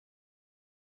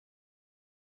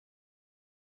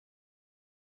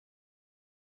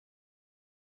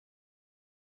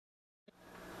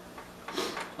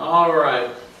All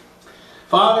right.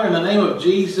 Father, in the name of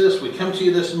Jesus, we come to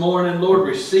you this morning. Lord,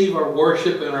 receive our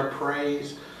worship and our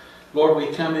praise. Lord, we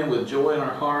come in with joy in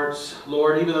our hearts.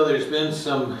 Lord, even though there's been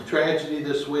some tragedy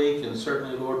this week, and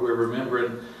certainly, Lord, we're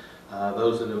remembering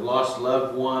those that have lost a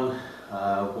loved one.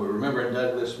 We're remembering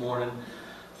Doug this morning.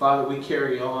 Father, we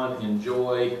carry on in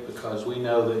joy because we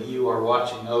know that you are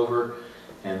watching over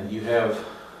and that you have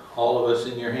all of us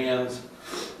in your hands,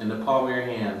 in the palm of your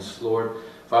hands, Lord.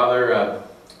 Father,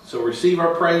 so receive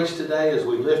our praise today as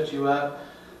we lift you up,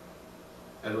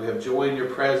 as we have joy in your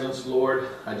presence, Lord.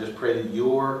 I just pray that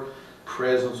your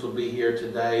presence will be here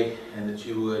today and that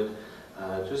you would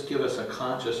just give us a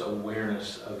conscious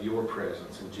awareness of your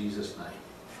presence. In Jesus' name,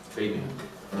 amen.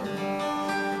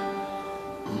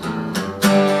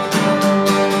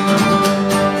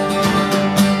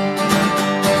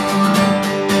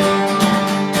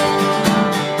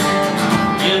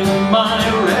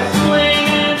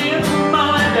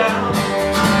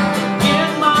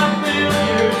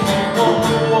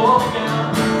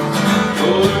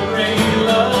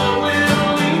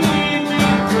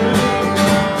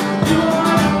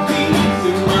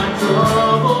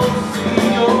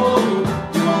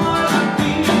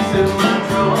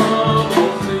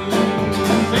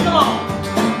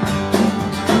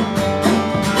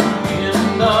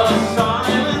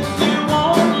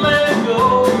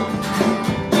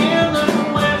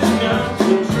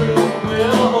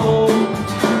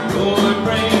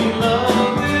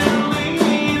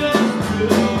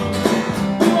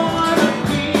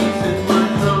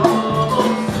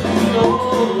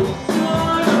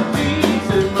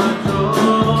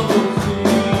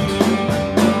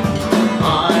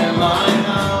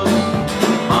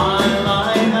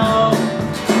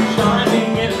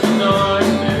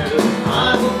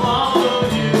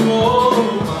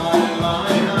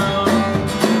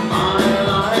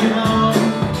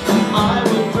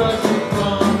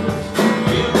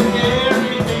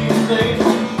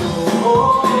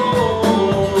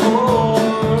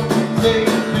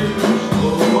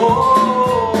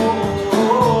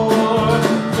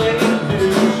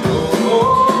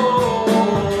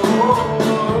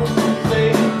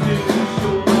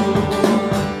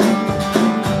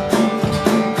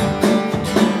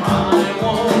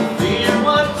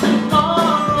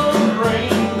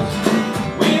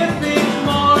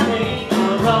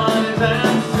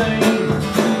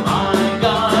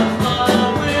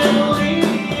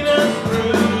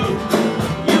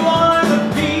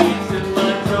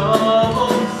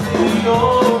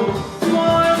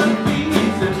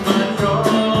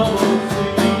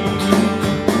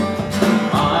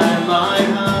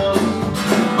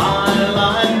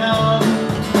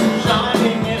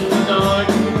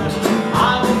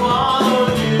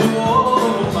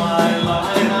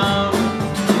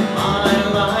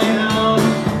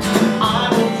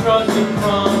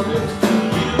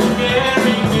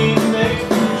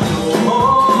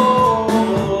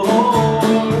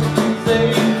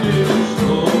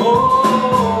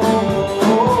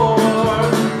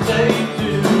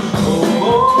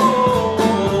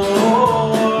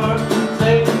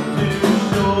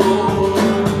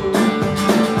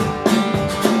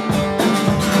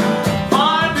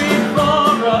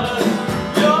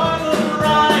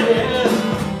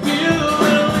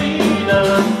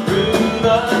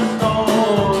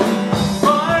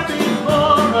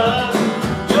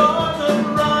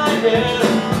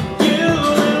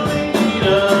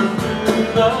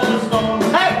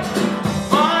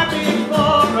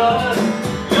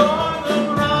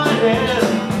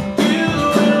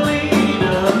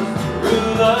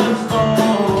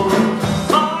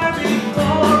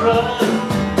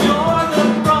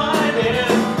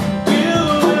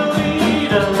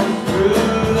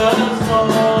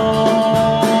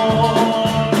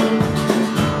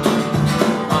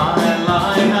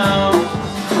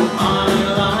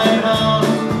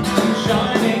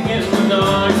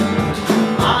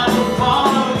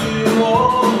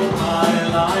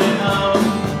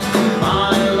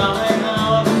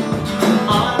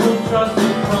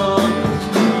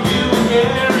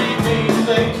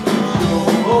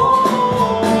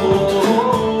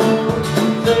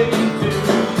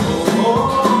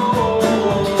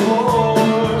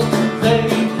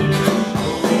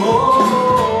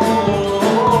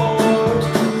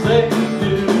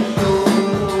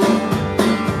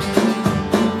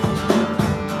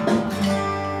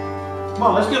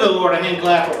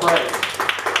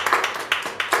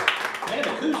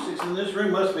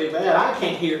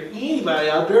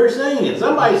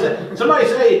 Somebody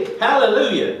say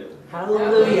hallelujah.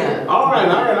 Hallelujah. All right,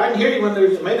 I can hear you when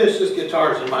there's, maybe it's just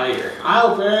guitars in my ear. I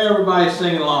hope everybody's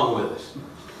singing along with us.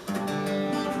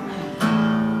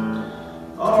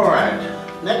 All All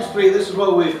right, next three, this is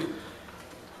what most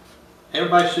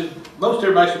everybody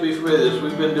should be familiar with this.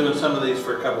 We've been doing some of these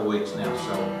for a couple weeks now,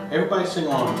 so everybody sing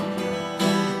along if you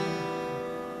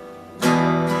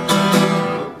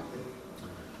can.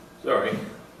 Sorry.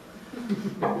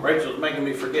 Rachel's making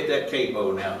me forget that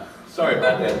capo now. Sorry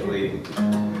about that, sweetie.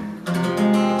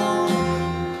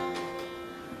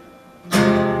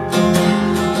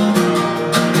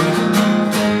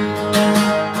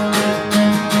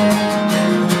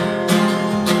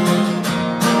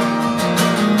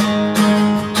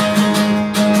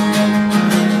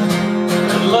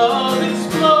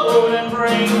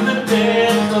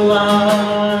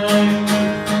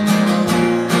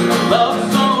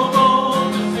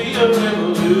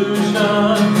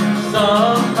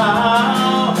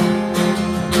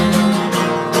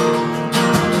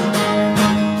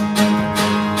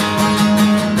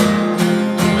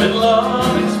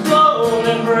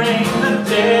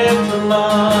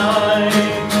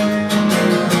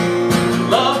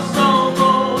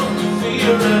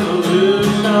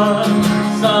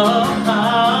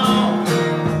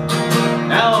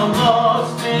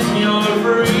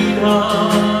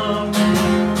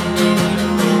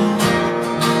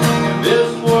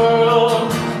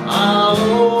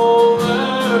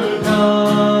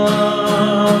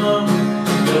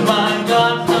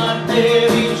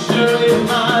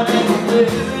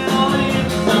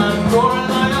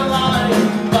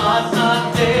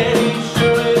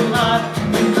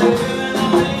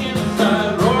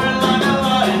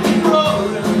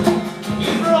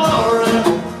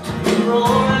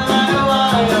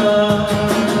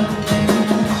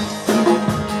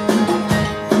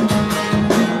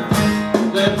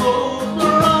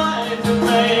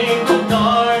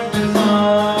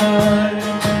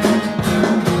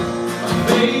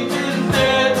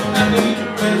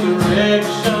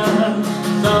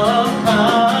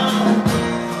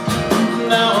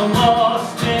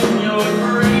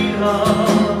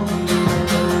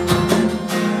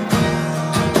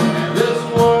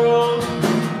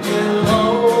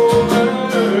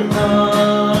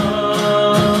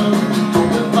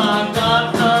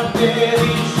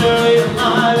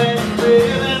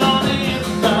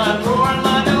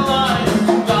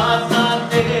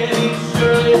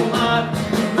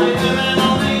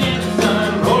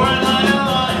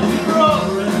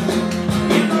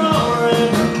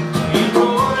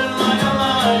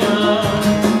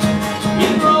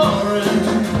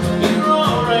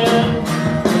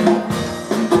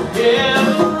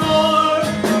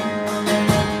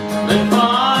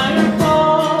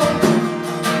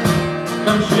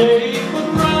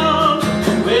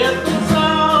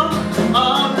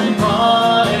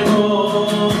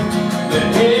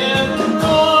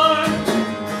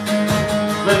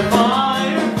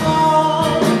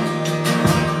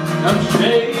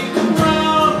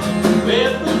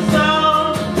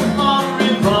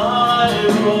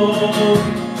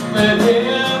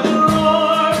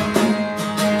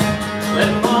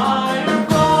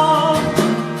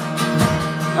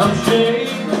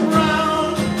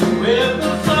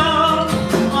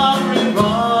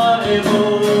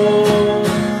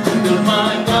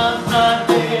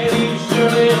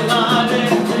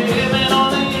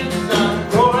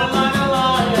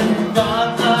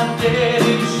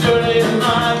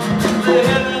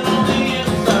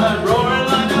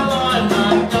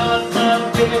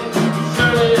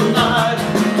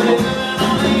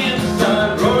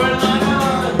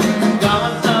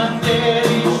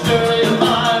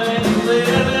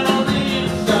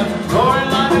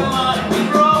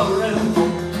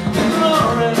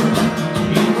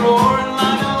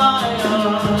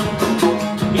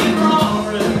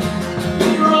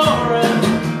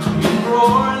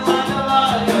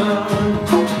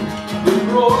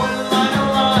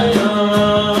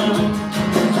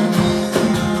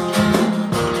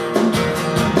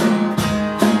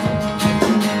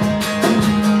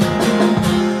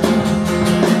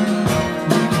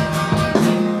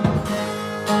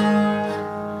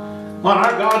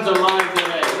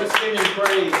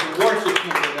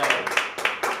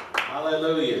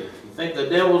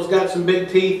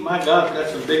 My God's got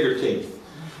some bigger teeth.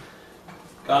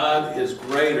 God is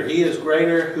greater. He is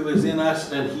greater who is in us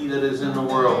than he that is in the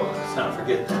world. Let's not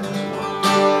forget that this morning.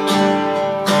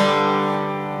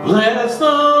 Bless the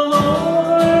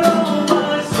Lord, oh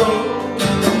my soul.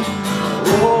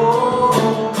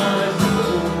 Oh my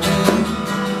soul.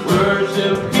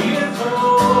 Worship his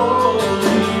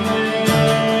holy name.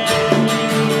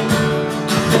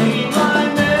 Sing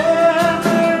like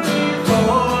never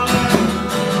before.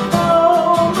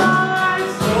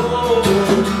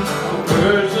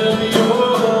 Worship your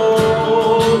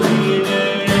holy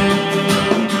name.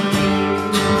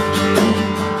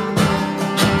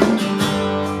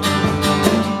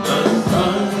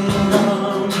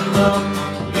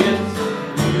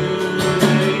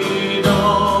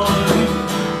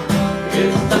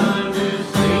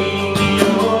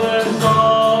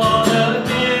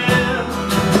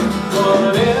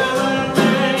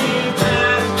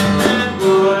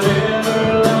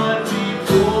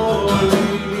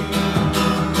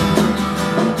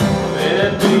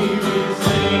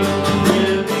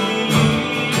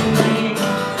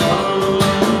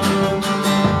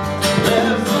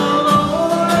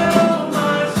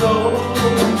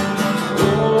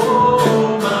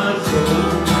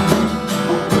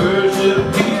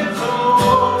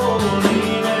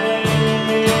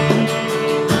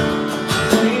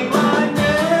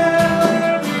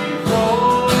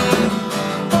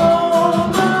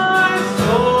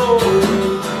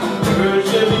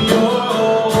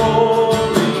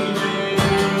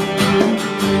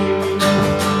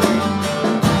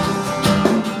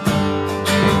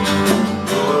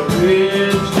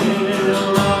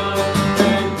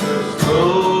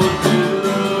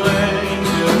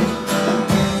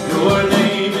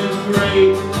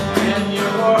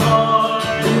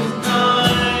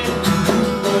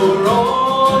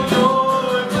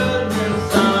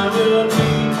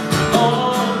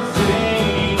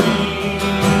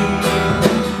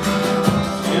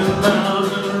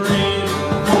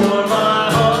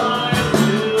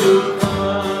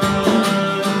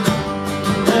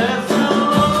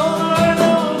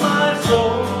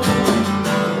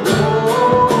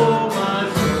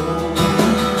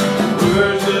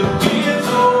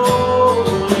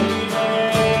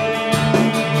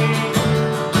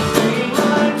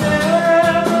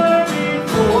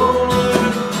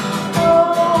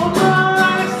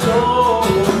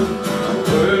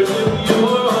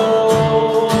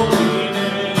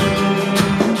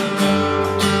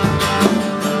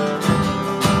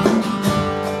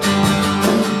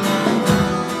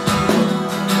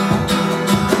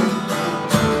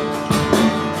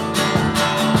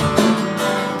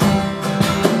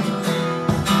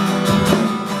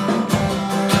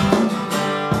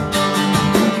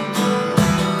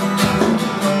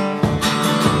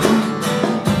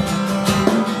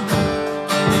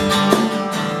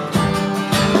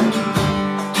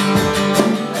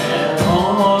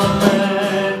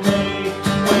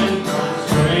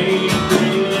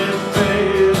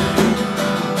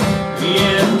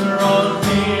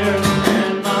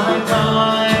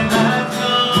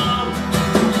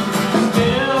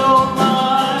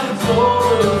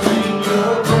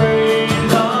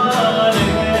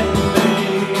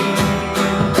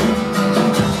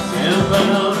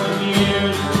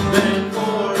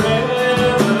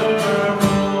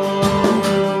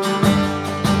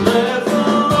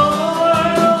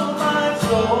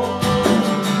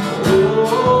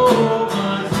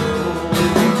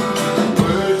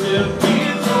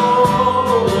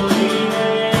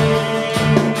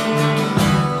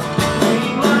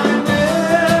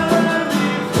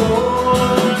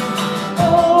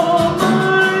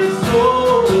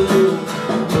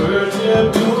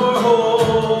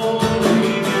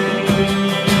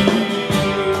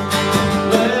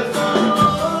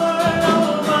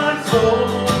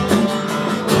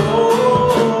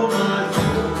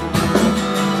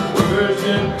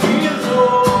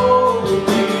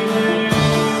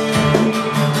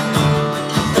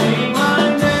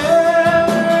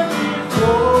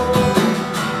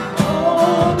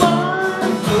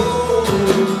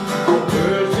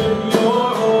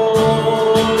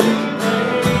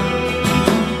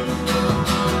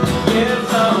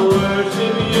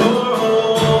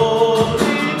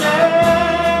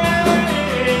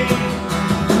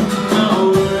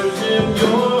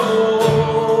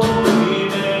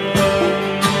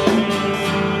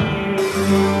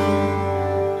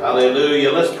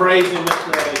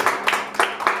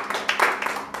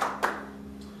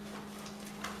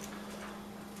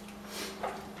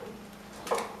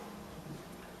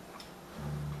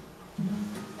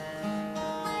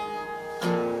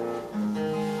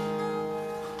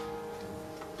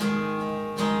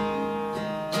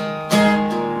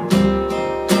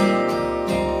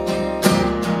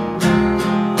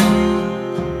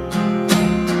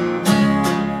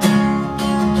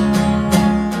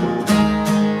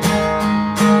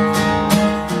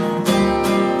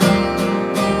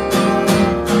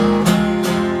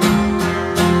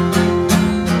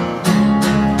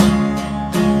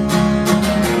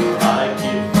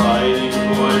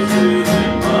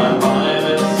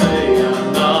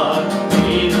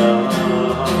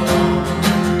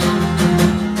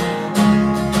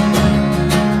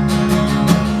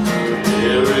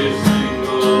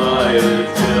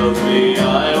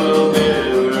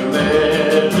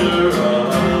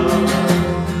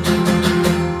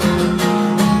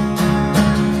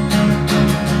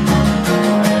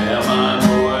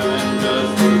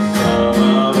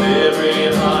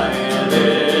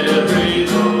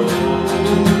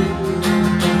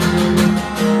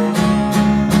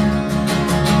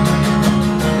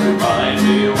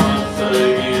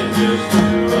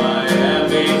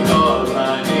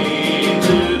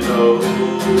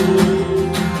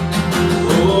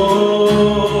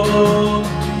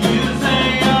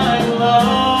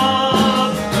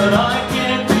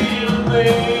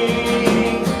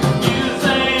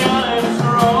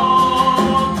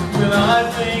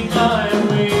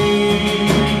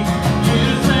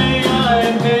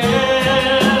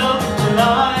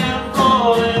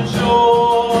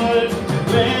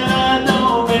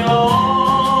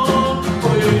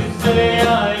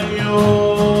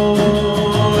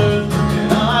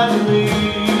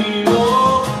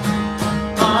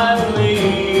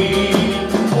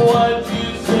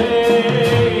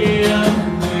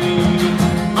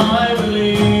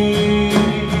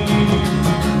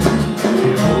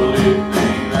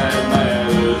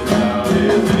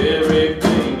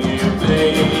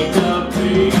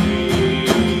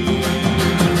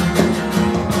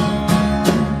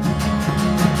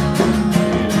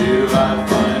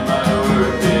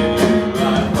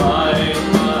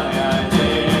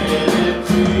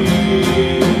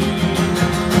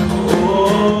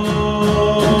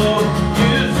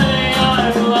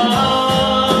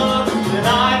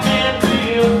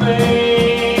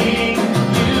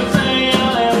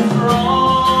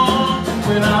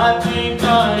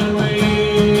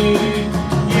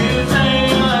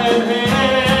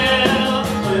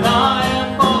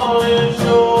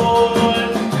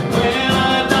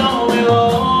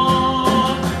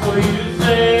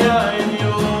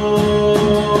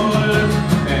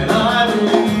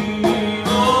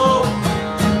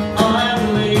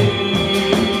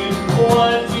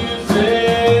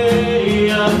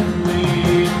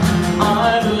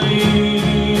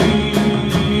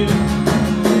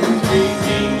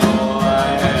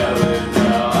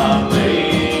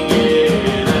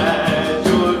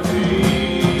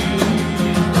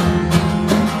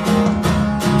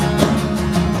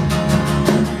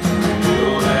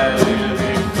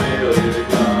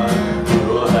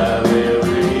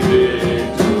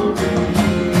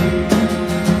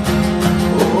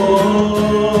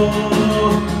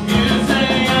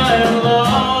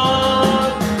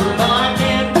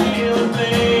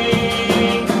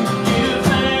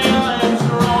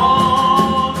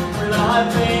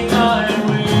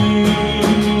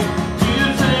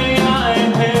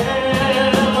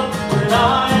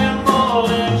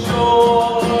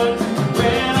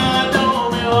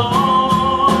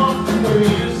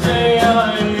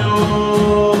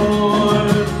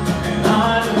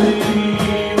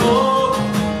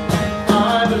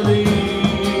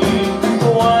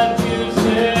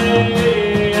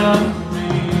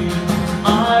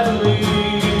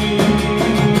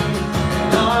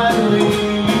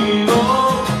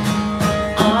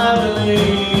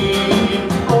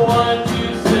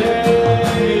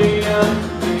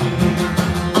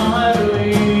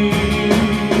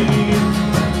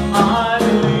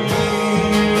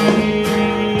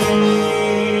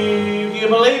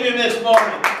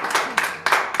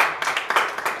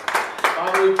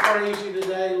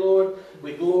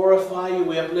 glorify you.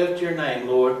 We uplift your name,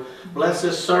 Lord. Bless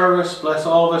this service. Bless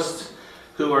all of us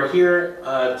who are here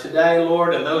today,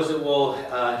 Lord, and those that will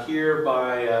hear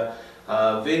by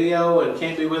video and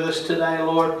can't be with us today,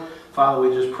 Lord. Father,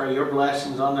 we just pray your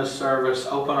blessings on this service.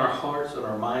 Open our hearts and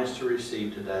our minds to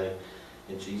receive today.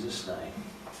 In Jesus' name,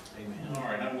 amen. All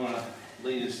right, I'm going to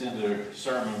lead us into a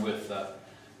sermon with a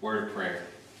word of prayer.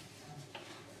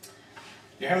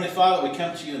 Dear Heavenly Father, we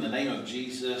come to you in the name of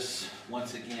Jesus.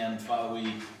 Once again, Father,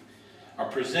 we are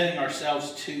presenting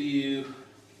ourselves to you.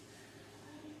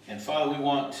 And Father, we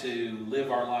want to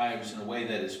live our lives in a way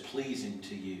that is pleasing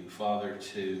to you, Father,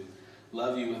 to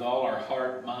love you with all our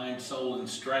heart, mind, soul, and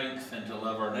strength, and to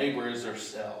love our neighbor as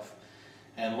ourselves.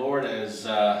 And Lord, as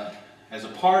a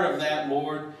part of that,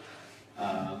 Lord,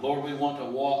 we want to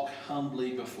walk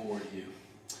humbly before you.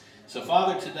 So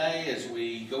Father, today as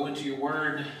we go into your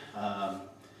word,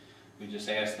 we just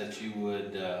ask that you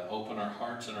would open our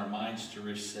hearts and our minds to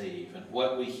receive. And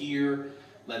what we hear,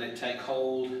 let it take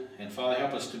hold. And Father,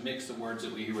 help us to mix the words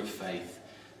that we hear with faith,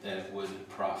 that it would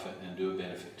profit and do a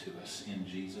benefit to us. In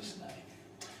Jesus'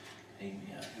 name,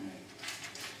 amen.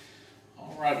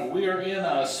 All right, well, we are in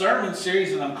a sermon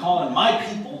series that I'm calling My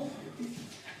People.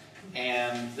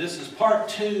 And this is part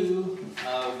 2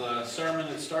 of a sermon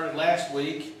that started last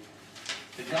week,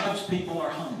 that God's people are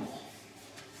humble.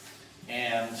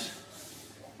 And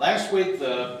last week,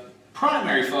 the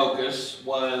primary focus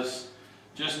was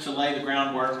just to lay the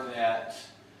groundwork that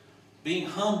being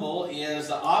humble is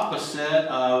the opposite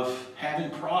of having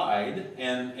pride.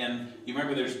 And you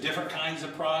remember there's different kinds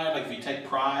of pride. Like if you take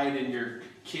pride in your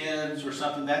kids or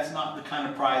something, that's not the kind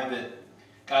of pride that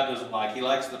God doesn't like. He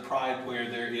likes the pride where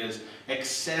there is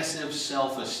excessive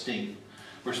self-esteem.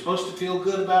 We're supposed to feel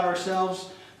good about ourselves,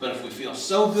 but if we feel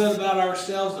so good about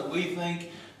ourselves that we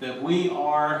think that we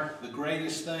are the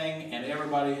greatest thing and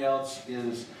everybody else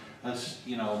is,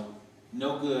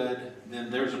 no good,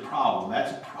 then there's a problem.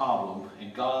 That's a problem,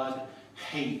 and God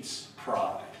hates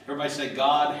pride. Everybody say,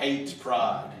 God hates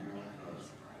pride.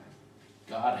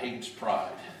 God hates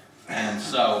pride. And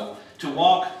so, to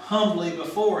walk humbly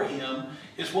before Him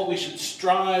is what we should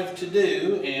strive to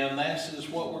do, and this is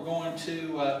what we're going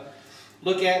to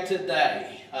look at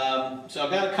today. So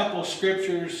I've got a couple of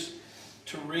scriptures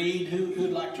to read.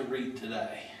 Who'd like to read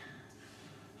today?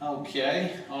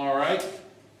 Okay, all right.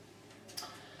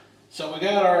 So we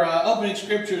got our opening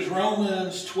scriptures,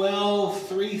 Romans 12,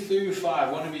 3 through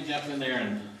 5. Why don't you jump in there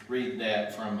and read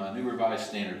that from a New Revised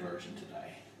Standard Version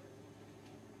today?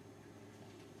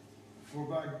 For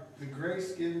by the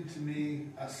grace given to me,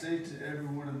 I say to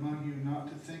everyone among you not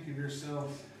to think of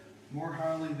yourself more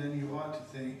highly than you ought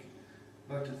to think,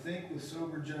 but to think with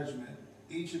sober judgment,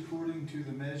 each according to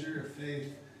the measure of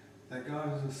faith that God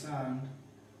has assigned,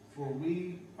 for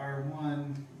we are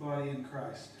one body in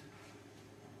Christ.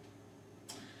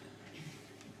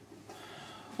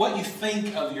 What you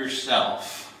think of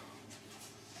yourself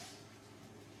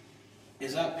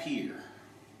is up here.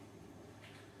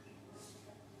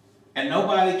 And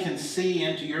nobody can see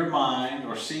into your mind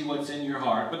or see what's in your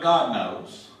heart, but God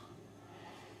knows.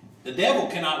 The devil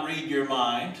cannot read your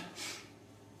mind.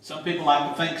 Some people like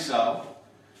to think so.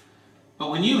 But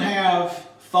when you have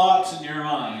thoughts in your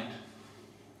mind,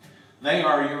 they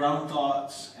are your own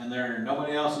thoughts and they're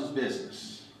nobody else's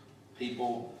business.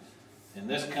 People in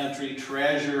this country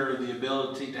treasure the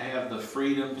ability to have the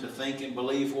freedom to think and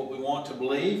believe what we want to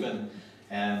believe,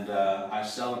 and I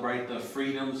celebrate the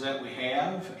freedoms that we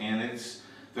have, and it's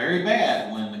very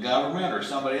bad when the government or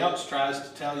somebody else tries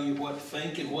to tell you what to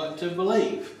think and what to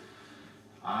believe.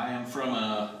 I am from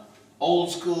an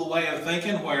old school way of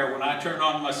thinking where when I turn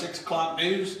on my 6 o'clock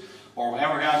news or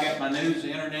however I get my news, the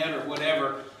internet or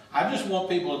whatever, I just want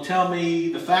people to tell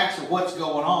me the facts of what's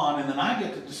going on, and then I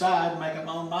get to decide and make up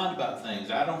my own mind about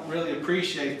things. I don't really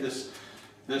appreciate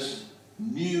this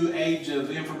new age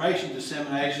of information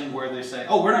dissemination where they say,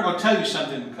 oh, we're not going to tell you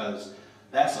something because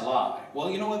that's a lie. Well,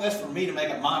 you know what? That's for me to make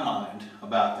up my mind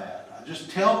about that.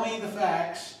 Just tell me the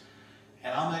facts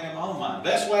and I'll make up my own mind. The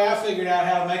best way I figured out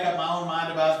how to make up my own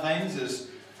mind about things is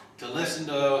to listen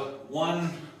to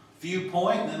one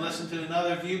viewpoint and then listen to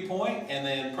another viewpoint, and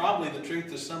then probably the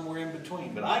truth is somewhere in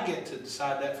between. But I get to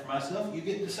decide that for myself. You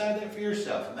get to decide that for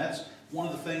yourself, and that's one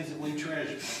of the things that we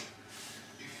treasure.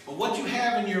 But what you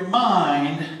have in your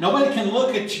mind, nobody can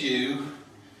look at you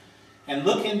and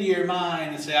look into your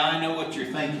mind and say, I know what you're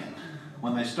thinking.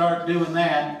 When they start doing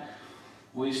that,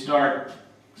 we start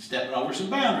stepping over some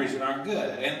boundaries that aren't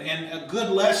good. And a good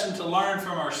lesson to learn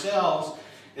from ourselves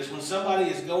is when somebody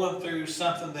is going through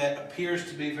something that appears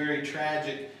to be very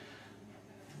tragic,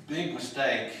 big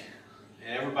mistake,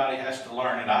 everybody has to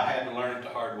learn it. I had to learn it the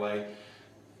hard way.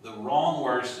 the wrong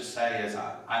words to say is,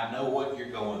 I know what you're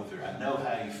going through. I know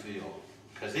how you feel.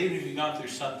 Because even if you've gone through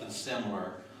something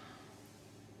similar,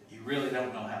 you really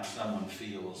don't know how someone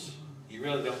feels. You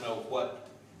really don't know what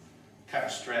kind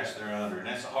of stress they're under. And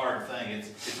that's a hard thing.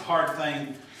 It's a hard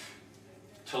thing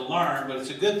to learn, but it's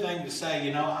a good thing to say,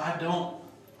 you know, I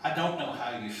don't know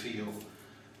how you feel,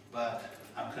 but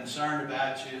I'm concerned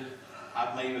about you.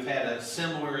 I may have had a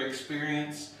similar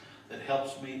experience that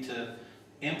helps me to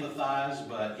empathize,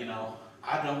 but, you know,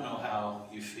 I don't know how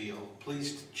you feel.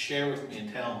 Please share with me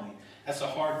and tell me. That's a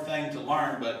hard thing to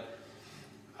learn, but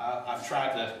I've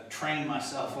tried to train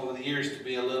myself over the years to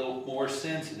be a little more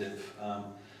sensitive.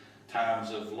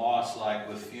 Times of loss, like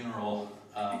with funeral,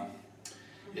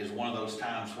 is one of those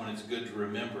times when it's good to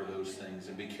remember those things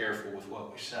and be careful with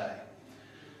what we say.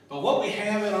 But what we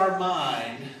have in our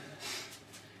mind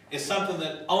is something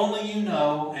that only you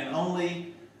know, and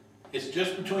only it's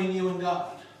just between you and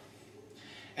God.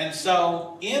 And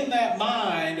so in that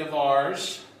mind of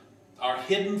ours, our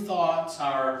hidden thoughts,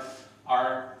 our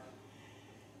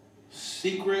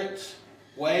secret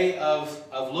way of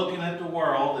looking at the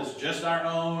world is just our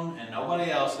own and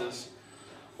nobody else's.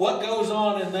 What goes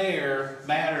on in there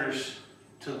matters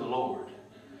to the Lord.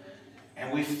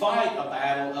 And we fight a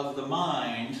battle of the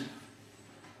mind.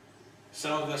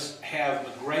 Some of us have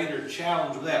a greater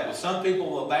challenge with that. With some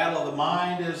people, the battle of the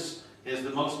mind is the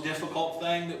most difficult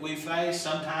thing that we face.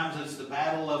 Sometimes it's the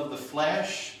battle of the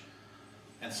flesh,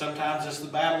 and sometimes it's the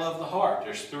battle of the heart.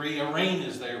 There's three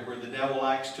arenas there where the devil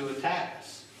likes to attack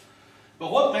us.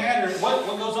 But what matters, what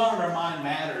goes on in our mind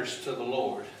matters to the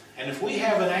Lord. And if we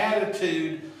have an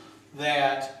attitude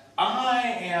that I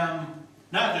am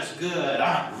not just good,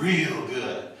 I'm real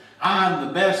good. I'm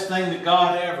the best thing that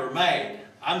God ever made.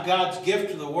 I'm God's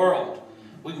gift to the world.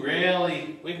 We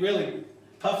really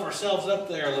puff ourselves up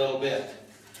there a little bit.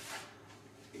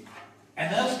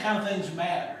 And those kind of things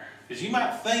matter. Because you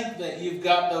might think that you've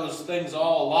got those things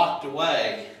all locked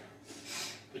away,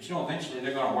 but you know, eventually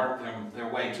they're going to work their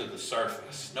way to the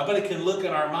surface. Nobody can look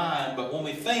at our mind, but when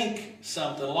we think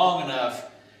something long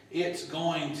enough, it's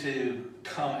going to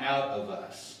come out of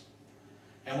us.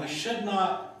 And we should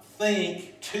not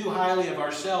think too highly of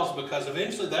ourselves, because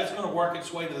eventually that's going to work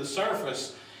its way to the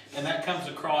surface, and that comes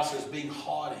across as being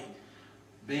haughty,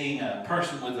 being a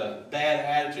person with a bad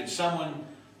attitude, someone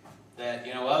that,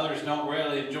 you know, others don't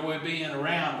really enjoy being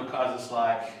around, because it's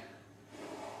like,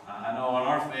 I know in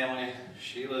our family,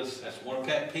 that's one of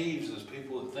pet peeves, is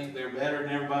people that think they're better than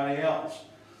everybody else.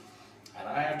 And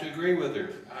I have to agree with her.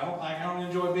 I don't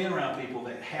enjoy being around people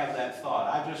that have that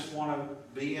thought. I just want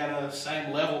to be at a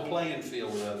same level playing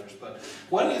field with others. But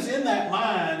what is in that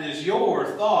mind is your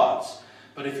thoughts.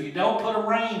 But if you don't put a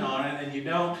rein on it, and you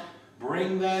don't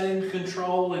bring that into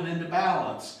control and into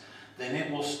balance, then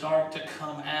it will start to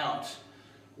come out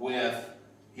with,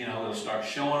 you know, it'll start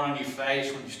showing on your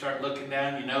face when you start looking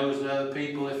down your nose at other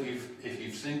people. If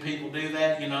you've seen people do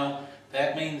that, you know,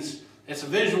 that means it's a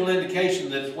visual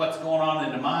indication that what's going on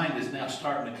in the mind is now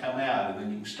starting to come out, and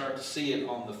then you can start to see it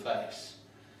on the face.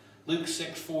 Luke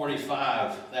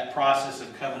 6:45, that process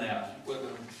of coming out.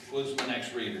 What's the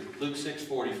next reader? Luke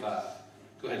 6:45.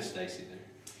 Go ahead, Stacy,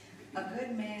 there. A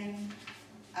good man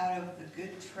out of the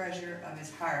good treasure of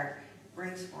his heart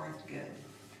brings forth good,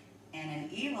 and an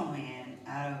evil man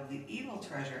out of the evil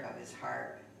treasure of his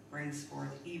heart brings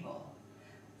forth evil.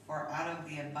 For out of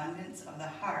the abundance of the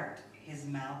heart his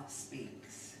mouth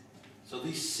speaks. So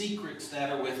these secrets that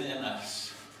are within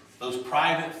us, those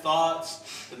private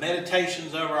thoughts, the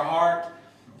meditations of our heart,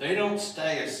 they don't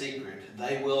stay a secret.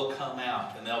 They will come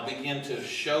out, and they'll begin to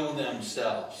show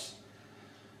themselves.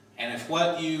 And if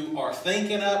what you are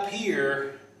thinking up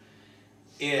here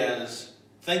is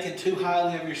thinking too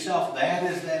highly of yourself, that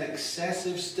is that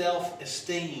excessive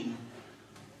self-esteem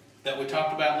that we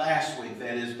talked about last week.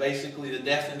 That is basically the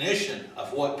definition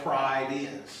of what pride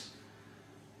is.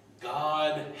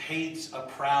 God hates a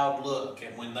proud look.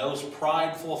 And when those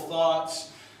prideful thoughts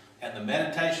and the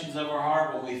meditations of our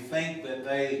heart, when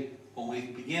we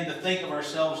begin to think of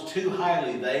ourselves too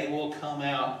highly, they will come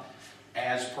out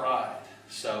as pride.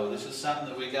 So this is something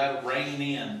that we got to rein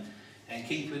in and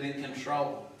keep it in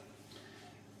control.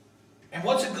 And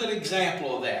what's a good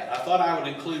example of that? I thought I would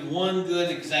include one good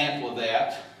example of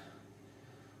that.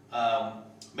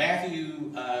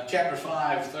 Matthew chapter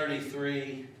 5,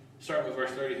 33, start with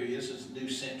verse 33. This is New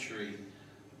Century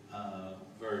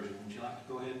Version. Would you like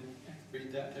to go ahead and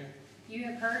read that there? You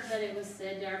have heard that it was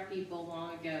said to our people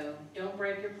long ago, don't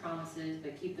break your promises,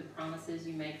 but keep the promises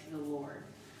you make to the Lord.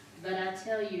 But I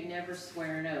tell you, never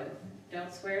swear an oath.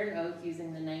 Don't swear an oath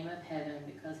using the name of heaven,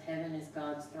 because heaven is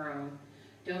God's throne.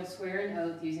 Don't swear an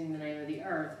oath using the name of the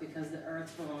earth, because the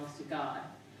earth belongs to God.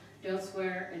 Don't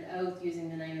swear an oath using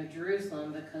the name of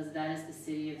Jerusalem, because that is the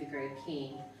city of the great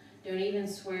king. Don't even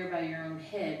swear by your own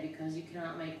head, because you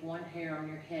cannot make one hair on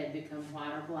your head become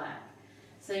white or black.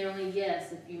 Say only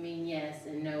yes if you mean yes,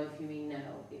 and no if you mean no.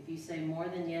 If you say more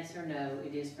than yes or no,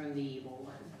 it is from the evil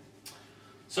one.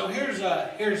 So here's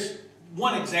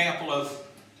one example of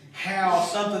how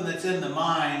something that's in the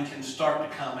mind can start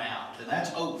to come out, and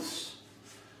that's oaths.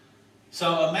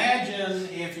 So imagine,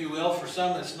 if you will, for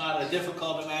some it's not a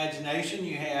difficult imagination,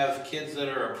 you have kids that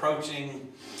are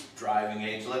approaching driving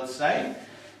age, let's say,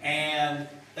 and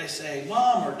they say,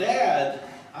 Mom or Dad,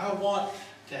 I want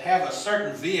to have a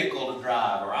certain vehicle to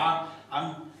drive, or I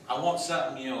want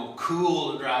something,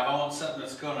 cool to drive. I want something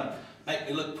that's going to make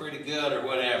me look pretty good or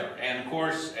whatever. And of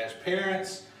course, as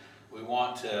parents, we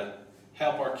want to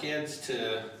help our kids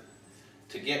to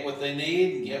get what they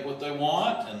need and get what they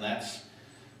want, and that's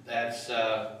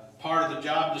part of the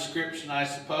job description, I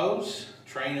suppose.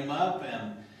 Train them up,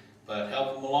 but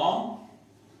help them along.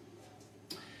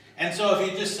 And so if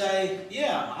you just say,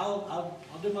 yeah, I'll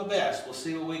do my best. We'll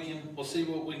see what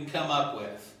we can come up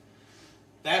with.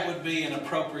 That would be an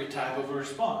appropriate type of a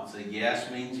response. A yes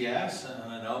means yes,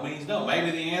 and a no means no.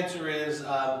 Maybe the answer is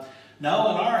no. In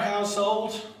our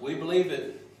household, we believe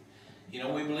that,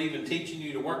 we believe in teaching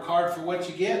you to work hard for what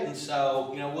you get, and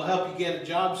so, we'll help you get a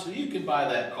job so you can buy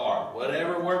that car.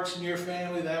 Whatever works in your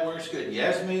family, that works good.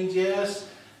 Yes means yes,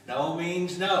 no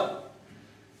means no.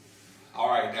 All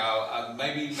right, now,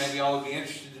 maybe y'all would be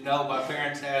interested to know, my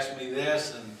parents asked me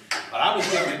this, but I was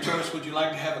given a choice, would you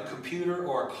like to have a computer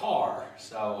or a car?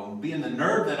 So, being the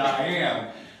nerd that I am,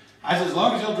 I said, as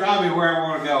long as you'll drive me where I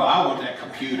want to go, I want that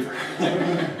computer.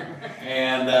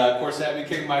 And, of course, that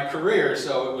became my career,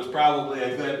 so it was probably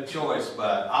a good choice,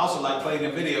 but I also like playing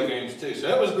the video games, too. So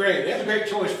it was great. It was a great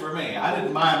choice for me. I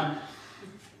didn't mind.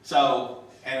 So,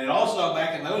 and it also,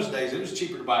 back in those days, it was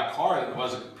cheaper to buy a car than it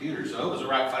was a computer, so it was the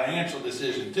right financial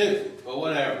decision, too. But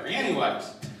whatever.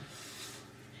 Anyways.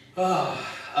 But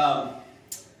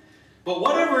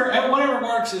whatever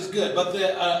works is good. But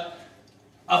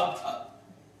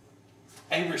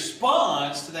a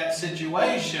response to that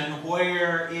situation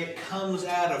where it comes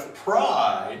out of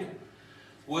pride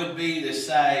would be to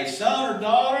say, son or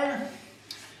daughter,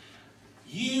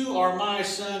 you are my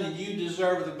son and you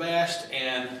deserve the best,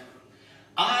 and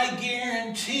I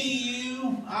guarantee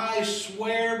you, I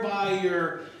swear by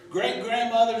your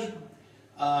great-grandmother's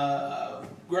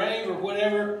grave or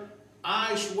whatever,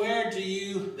 I swear to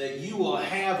you that you will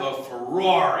have a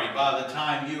Ferrari by the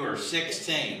time you are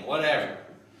 16, whatever.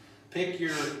 Pick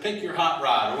your hot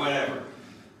rod or whatever.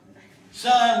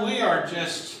 Son,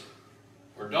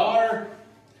 or daughter,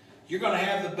 you're going to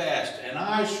have the best, and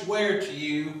I swear to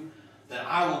you that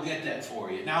I will get that for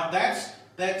you. Now,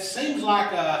 that seems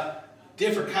like a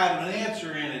different kind of an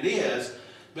answer, and it is,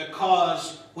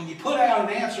 because when you put out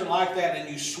an answer like that and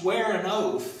you swear an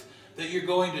oath that you're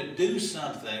going to do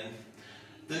something,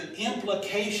 the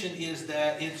implication is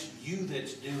that it's you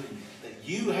that's doing it, that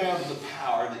you have the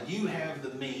power, that you have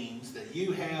the means, that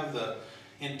you have the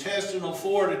intestinal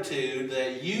fortitude,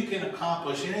 that you can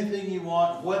accomplish anything you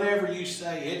want, whatever you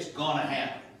say, it's going to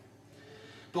happen.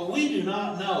 But we do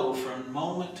not know from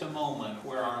moment to moment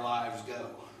where our lives go.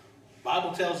 The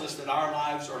Bible tells us that our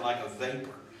lives are like a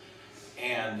vapor.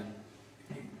 And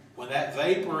when that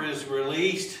vapor is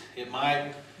released, it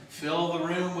might fill the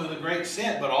room with a great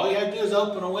scent, but all you have to do is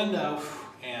open a window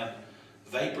and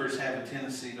vapors have a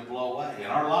tendency to blow away. And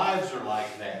our lives are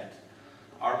like that.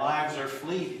 Our lives are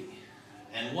fleeting.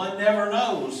 And one never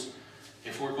knows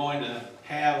if we're going to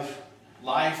have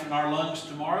life in our lungs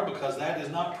tomorrow, because that is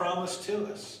not promised to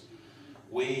us.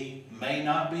 We may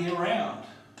not be around.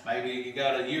 Maybe you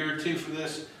got a year or two for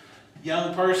this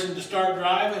young person to start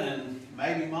driving, and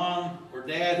maybe mom or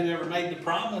dad, whoever made the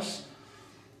promise,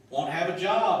 won't have a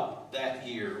job that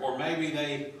year. Or maybe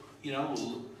they,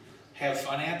 have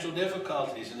financial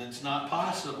difficulties and it's not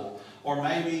possible. Or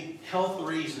maybe health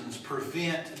reasons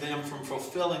prevent them from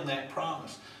fulfilling that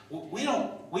promise.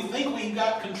 We think we've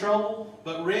got control,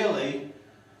 but really,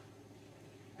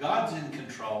 God's in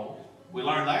control. We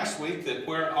learned last week that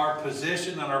where our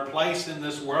position and our place in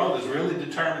this world is really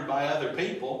determined by other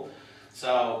people.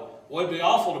 So it would be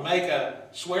awful to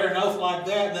swear an oath like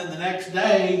that, and then the next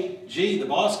day, the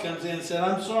boss comes in and said,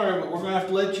 I'm sorry, but we're going to have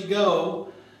to let you go.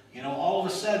 All of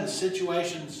a sudden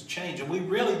situations change, and we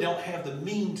really don't have the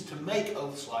means to make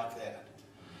oaths like that.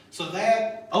 So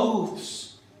that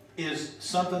oaths is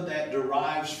something that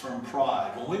derives from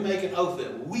pride. When we make an oath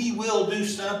that we will do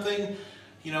something,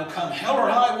 come hell or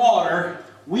high water,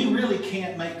 we really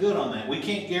can't make good on that. We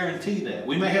can't guarantee that.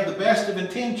 We may have the best of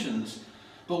intentions,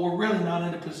 but we're really not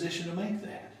in a position to make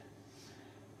that.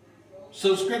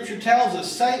 So Scripture tells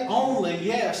us, say only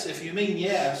yes if you mean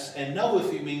yes, and no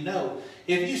if you mean no.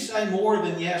 If you say more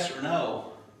than yes or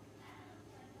no,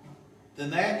 then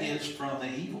that is from the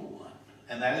evil one.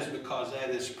 And that is because that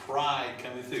is pride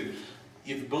coming through.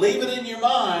 If you believe it in your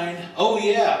mind, oh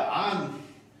yeah,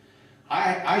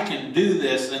 I can do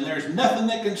this, and there's nothing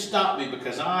that can stop me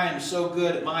because I am so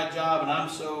good at my job, and I'm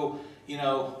so, you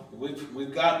know,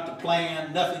 we've got the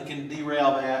plan, nothing can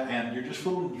derail that, and you're just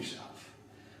fooling yourself.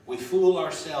 We fool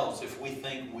ourselves if we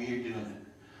think we're doing it.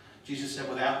 Jesus said,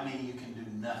 without me you can do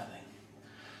nothing.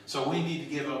 So we need to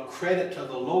give up credit to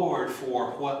the Lord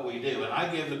for what we do. And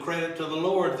I give the credit to the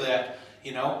Lord that,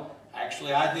 you know,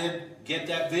 actually I did get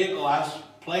that vehicle. I was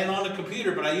playing on the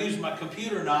computer, but I used my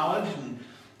computer knowledge and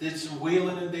did some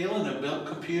wheeling and dealing and built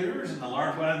computers, and I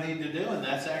learned what I needed to do, and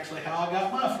that's actually how I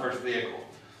got my first vehicle.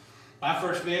 My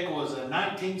first vehicle was a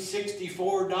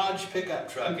 1964 Dodge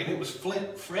pickup truck, and it was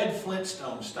Fred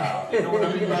Flintstone style. You know what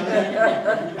I mean by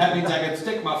that? That means I could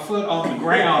stick my foot on the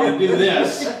ground and do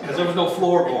this, because there was no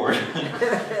floorboard.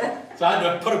 So I had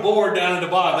to put a board down at the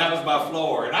bottom. That was my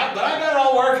floor. But I got it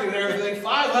all working and everything.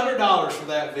 $500 for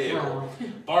that vehicle.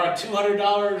 Borrowed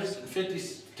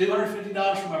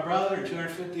 $250 from my brother and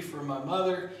 $250 from my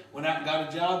mother. Went out and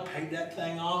got a job, paid that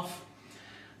thing off.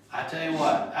 I tell you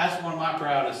what, that's one of my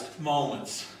proudest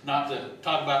moments. Not to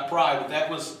talk about pride, but that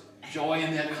was joy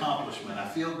in the accomplishment. I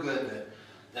feel good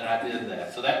that I did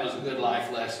that. So that was a good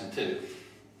life lesson too.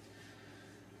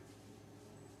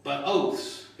 But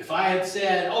oaths. If I had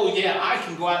said, oh yeah, I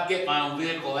can go out and get my own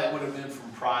vehicle, that would have been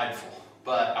from prideful.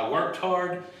 But I worked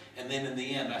hard, and then in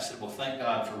the end I said, well, thank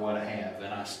God for what I have.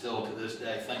 And I still, to this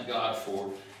day, thank God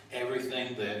for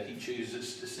everything that He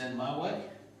chooses to send my way.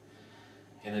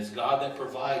 And it's God that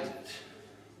provides it.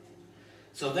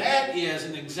 So that is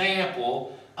an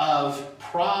example of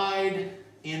pride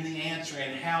in the answer,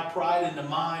 and how pride in the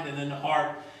mind and in the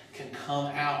heart can come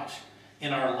out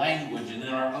in our language and in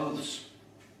our oaths.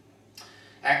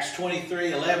 Acts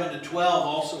 23:11-12,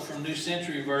 also from New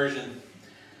Century Version.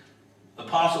 The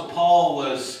Apostle Paul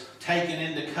was taken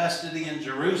into custody in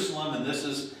Jerusalem, and this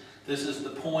is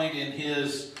the point in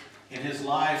his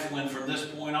life when from this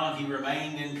point on he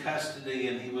remained in custody,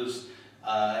 and he was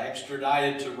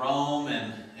extradited to Rome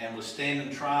and was standing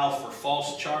trial for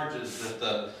false charges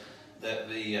that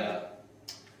the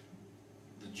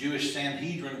Jewish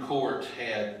Sanhedrin court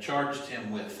had charged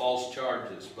him with, false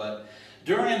charges. But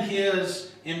during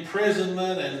his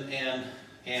imprisonment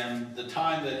and the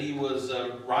time that he was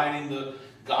writing the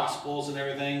Gospels and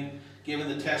everything, giving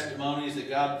the testimonies that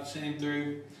God sent him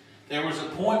through, there was a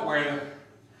point where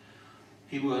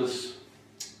he was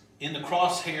in the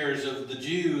crosshairs of the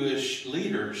Jewish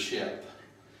leadership.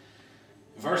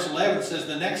 Verse 11 says,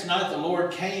 the next night the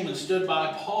Lord came and stood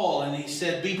by Paul, and He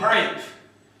said, be brave.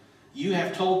 You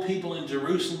have told people in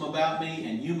Jerusalem about me,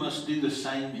 and you must do the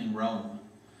same in Rome.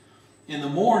 In the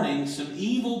morning, some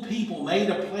evil people made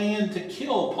a plan to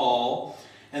kill Paul,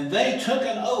 and they took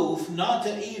an oath not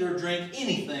to eat or drink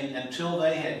anything until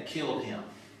they had killed him.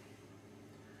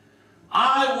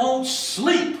 I won't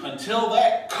sleep until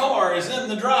that car is in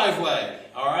the driveway.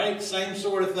 All right? Same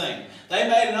sort of thing. They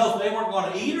made an oath they weren't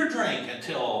going to eat or drink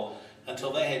until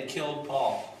they had killed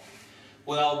Paul.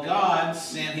 Well, God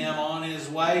sent him on his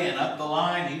way, and up the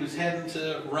line he was heading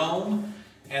to Rome.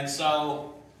 And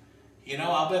so, you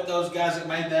know, I'll bet those guys that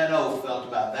made that oath felt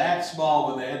about that small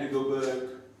when they had to go back.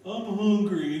 I'm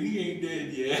hungry and he ain't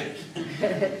dead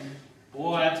yet.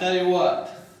 Boy, I tell you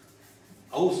what,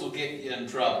 oaths will get you in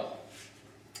trouble.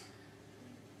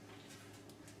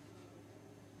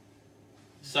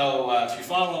 So if you're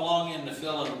following along in the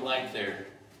fill in the blank there,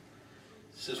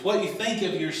 it says, what you think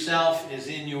of yourself is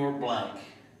in your blank.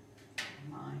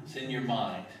 It's in your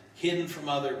mind, hidden from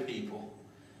other people.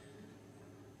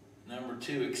 Number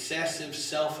 2, excessive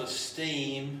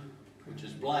self-esteem, which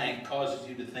is blank, causes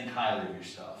you to think highly of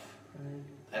yourself.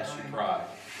 That's your pride.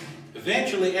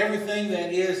 Eventually, everything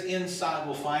that is inside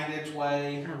will find its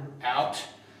way out.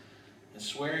 And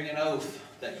swearing an oath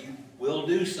that you will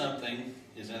do something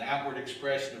is an outward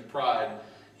expression of pride.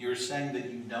 You're saying that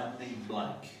you don't need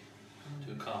blank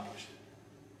to accomplish it.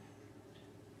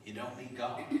 You don't need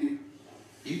God.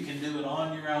 You can do it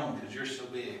on your own because you're so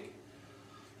big.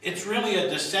 It's really a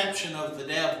deception of the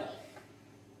devil.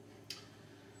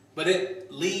 But it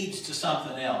leads to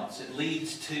something else. It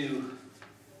leads to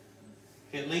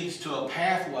a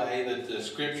pathway that the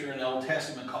Scripture in the Old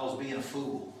Testament calls being a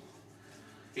fool.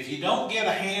 If you don't get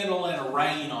a handle and a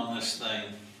rein on this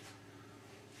thing,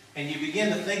 and you begin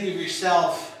to think of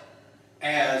yourself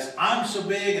as I'm so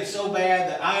big and so bad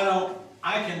that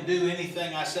I can do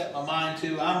anything I set my mind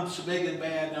to. I'm so big and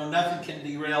bad, no, nothing can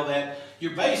derail that.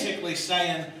 You're basically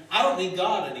saying, I don't need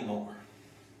God anymore.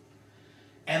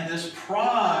 And this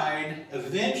pride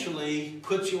eventually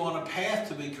puts you on a path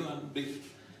to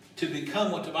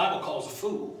become what the Bible calls a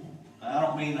fool. I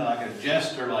don't mean like a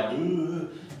jester, like,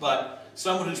 but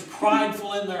someone who's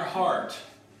prideful in their heart.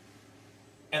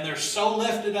 And they're so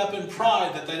lifted up in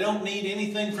pride that they don't need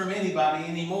anything from anybody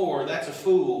anymore. That's a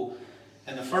fool.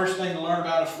 And the first thing to learn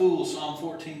about a fool, Psalm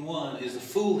 14:1, is the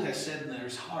fool has said in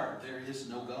his heart, there is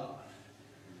no God.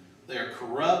 They are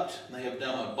corrupt, and they have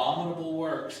done abominable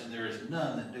works, and there is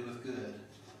none that doeth good.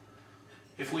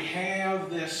 If we have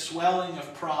this swelling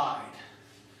of pride,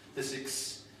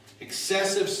 this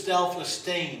excessive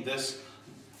self-esteem, this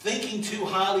thinking too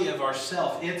highly of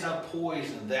ourselves, it's a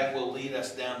poison that will lead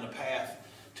us down the path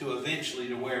to eventually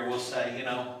to where we'll say, you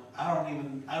know, I don't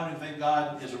even think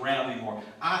God is around anymore.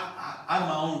 I'm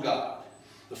my own God.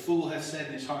 The fool has said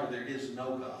in his heart, there is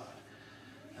no God.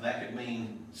 And that could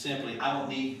mean simply, I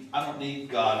don't need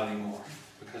God anymore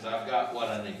because I've got what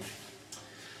I need.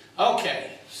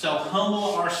 Okay, so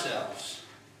humble ourselves.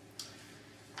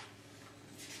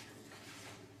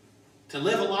 To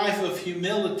live a life of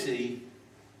humility,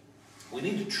 we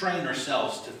need to train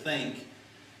ourselves to think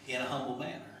in a humble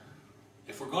manner.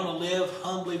 If we're going to live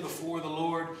humbly before the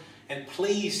Lord and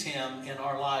please Him in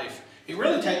our life, it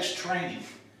really takes training.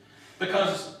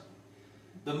 Because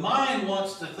the mind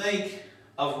wants to think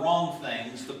of wrong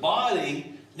things. The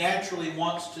body naturally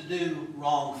wants to do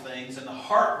wrong things. And the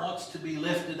heart wants to be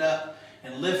lifted up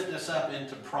and lift us up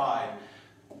into pride.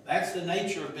 That's the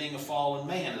nature of being a fallen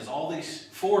man, is all these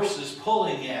forces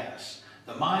pulling at us.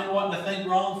 The mind wanting to think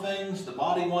wrong things, the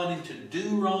body wanting to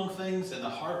do wrong things, and the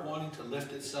heart wanting to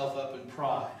lift itself up in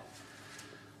pride.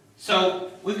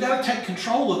 So we've got to take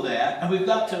control of that, and we've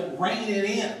got to rein it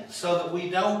in so that we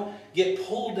don't get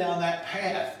pulled down that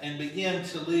path and begin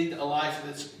to lead a life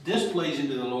that's displeasing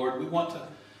to the Lord. We want to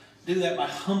do that by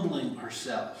humbling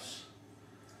ourselves.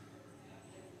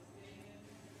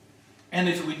 And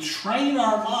if we train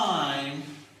our mind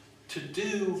to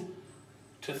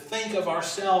think of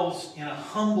ourselves in a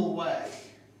humble way,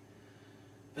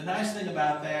 the nice thing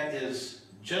about that is,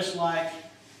 just like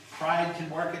pride can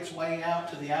work its way out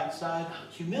to the outside,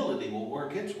 humility will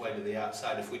work its way to the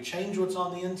outside. If we change what's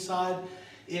on the inside,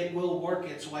 it will work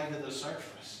its way to the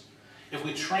surface. If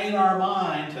we train our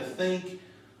mind to think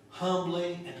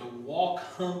humbly and to walk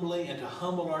humbly and to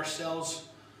humble ourselves,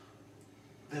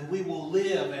 then we will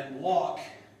live and walk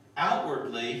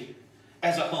outwardly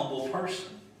as a humble person.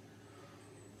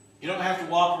 You don't have to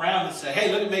walk around and say,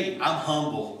 hey, look at me, I'm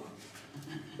humble.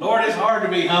 Lord, it's hard to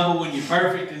be humble when you're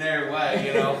perfect in every way,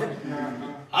 you know.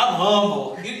 I'm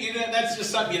humble. That's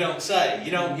just something you don't say.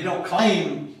 You don't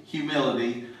claim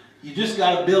humility. You just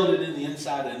got to build it in the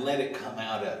inside and let it come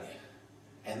out of you.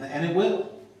 And it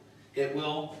will. It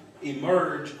will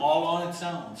emerge all on its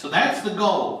own. So that's the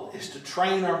goal, is to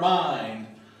train our mind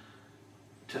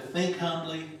to think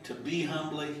humbly, to be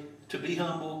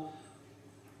humble,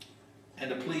 and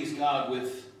to please God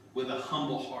with a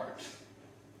humble heart.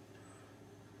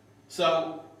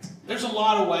 So there's a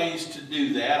lot of ways to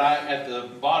do that. At the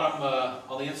bottom,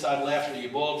 on the inside left of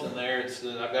your bulletin there,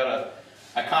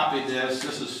 I copied this.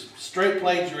 This is straight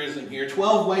plagiarism here.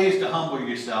 12 ways to humble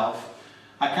yourself.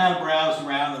 I kind of browsed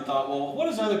around and thought, well, what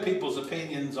is other people's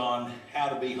opinions on how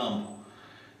to be humble?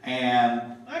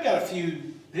 And I got a few.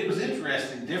 It was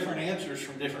interesting, different answers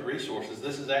from different resources.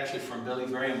 This is actually from Billy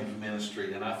Graham's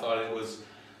ministry, and I thought it was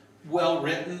well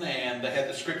written, and they had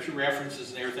the scripture references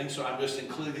and everything, so I'm just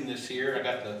including this here. I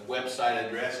got the website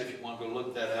address if you want to go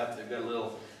look that up. They've got a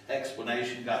little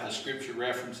explanation, got the scripture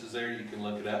references there, you can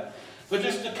look it up. But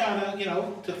just to kind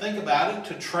of, to think about it,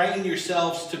 to train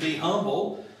yourselves to be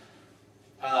humble,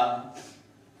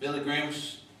 Billy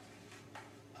Graham's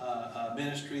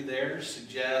ministry there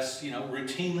suggests,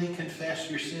 routinely confess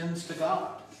your sins to God.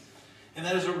 And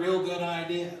that is a real good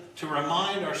idea, to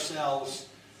remind ourselves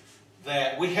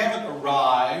that we haven't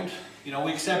arrived. We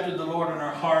accepted the Lord in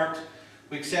our heart.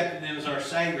 We accepted Him as our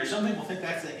Savior. Some people think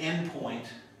that's the end point,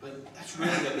 but that's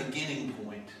really the beginning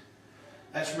point.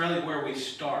 That's really where we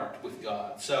start with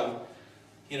God. So,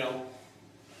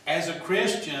 as a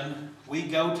Christian, we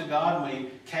go to God and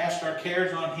we cast our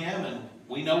cares on Him, and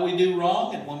we know we do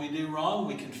wrong, and when we do wrong,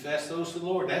 we confess those to the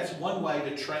Lord. That's one way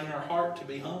to train our heart to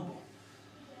be humble,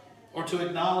 or to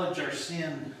acknowledge our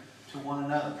sin to one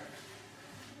another.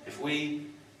 If we,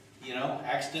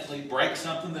 accidentally break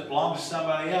something that belongs to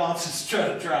somebody else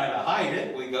instead of trying to hide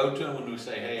it, we go to them and we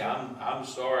say, hey, I'm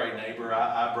sorry, neighbor,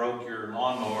 I broke your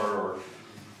lawnmower, or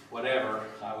whatever.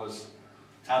 I was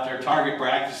out there target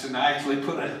practice and actually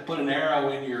put an arrow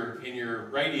in your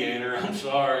radiator, I'm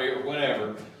sorry, or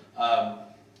whatever.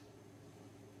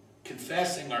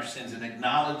 Confessing our sins and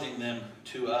acknowledging them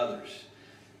to others.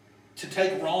 To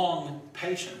take wrong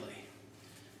patiently.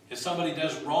 If somebody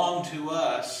does wrong to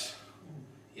us,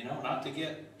 not to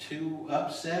get too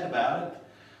upset about it.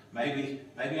 Maybe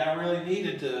I really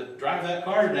needed to drive that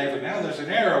car today, but now there's an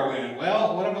arrow in it.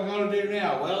 Well, what am I going to do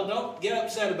now? Well, don't get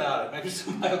upset about it. Maybe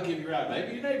somebody will give you a ride.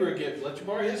 Maybe your neighbor will let you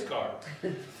borrow his car.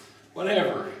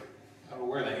 Whatever. I don't know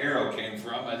where the arrow came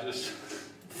from. I just...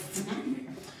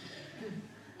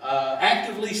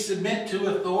 actively submit to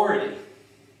authority.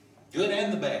 Good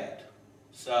and the bad.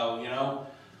 So,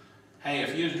 hey,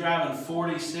 if you was driving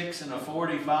 46 and a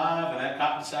 45 and that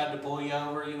cop decided to pull you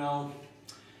over,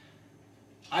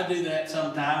 I do that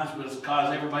sometimes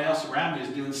because everybody else around me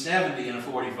is doing 70 and a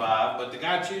 45, but the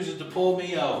guy chooses to pull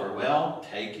me over. Well,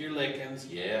 take your lickings.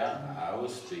 Yeah, I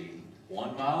was speeding.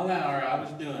 1 mile an hour, I was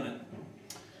doing it.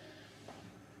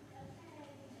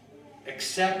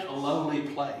 Accept a lowly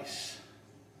place.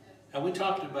 Now, we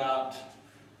talked about,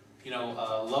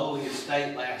 a lowly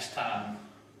estate last time.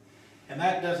 And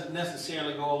that doesn't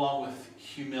necessarily go along with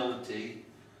humility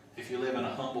if you live in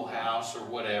a humble house or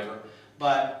whatever.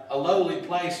 But a lowly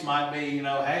place might be,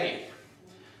 hey,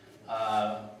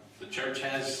 the church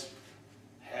has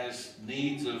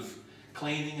needs of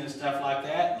cleaning and stuff like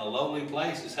that. And a lowly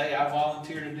place is, hey, I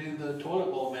volunteer to do the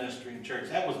toilet bowl ministry in church.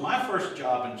 That was my first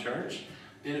job in church.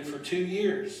 Did it for 2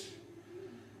 years.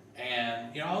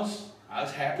 And, I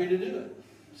was happy to do it.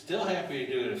 Still happy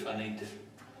to do it if I need to.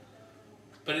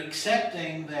 But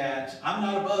accepting that I'm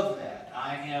not above that.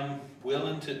 I am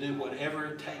willing to do whatever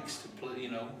it takes to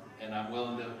play, and I'm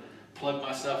willing to plug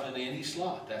myself into any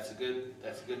slot. That's a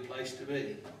good place to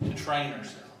be, to train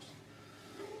ourselves.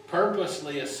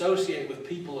 Purposely associate with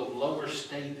people of lower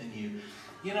state than you.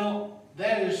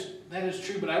 That is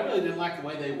true, but I really didn't like the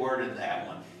way they worded that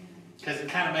one. Because it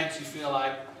kind of makes you feel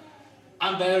like,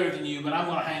 I'm better than you, but I'm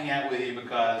going to hang out with you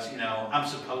because, I'm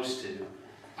supposed to.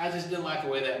 I just didn't like the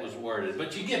way that was worded.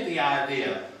 But you get the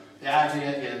idea. The idea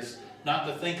is not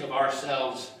to think of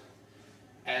ourselves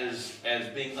as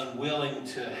being unwilling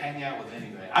to hang out with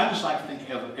anybody. I just like to think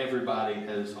of everybody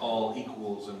as all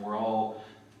equals and we're all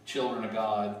children of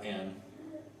God. And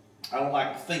I don't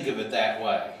like to think of it that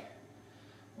way.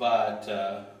 But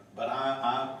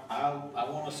I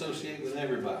want to associate with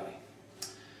everybody.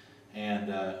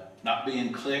 And not be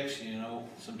in cliques,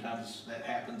 sometimes that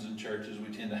happens in churches.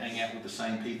 We tend to hang out with the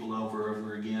same people over and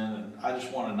over again, and I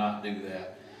just want to not do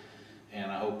that.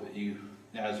 And I hope that you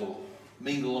guys will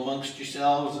mingle amongst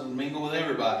yourselves and mingle with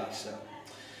everybody. So,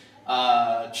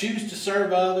 choose to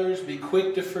serve others, be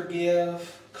quick to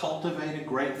forgive, cultivate a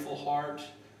grateful heart,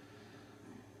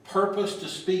 purpose to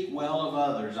speak well of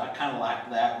others. I kind of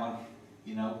like that one,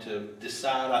 to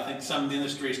decide. I think some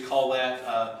ministries call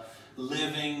that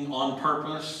living on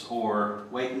purpose or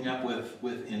waking up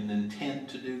with an intent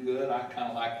to do good. I kind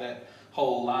of like that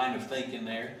whole line of thinking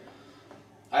there.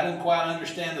 I didn't quite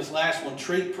understand this last one.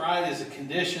 Treat pride as a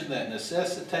condition that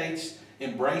necessitates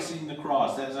embracing the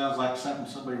cross. That sounds like something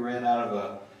somebody read out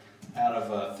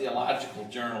of a theological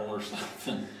journal or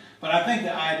something. But I think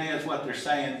the idea is what they're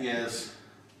saying is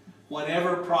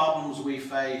whatever problems we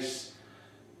face,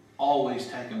 always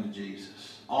take them to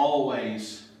Jesus.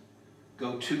 Always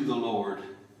go to the Lord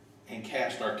and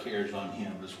cast our cares on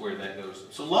Him. That's where that goes.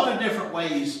 So a lot of different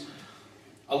ways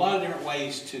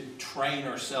to train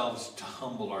ourselves to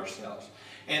humble ourselves.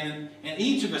 And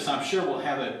each of us, I'm sure, will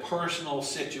have a personal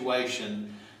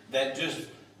situation that just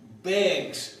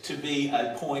begs to be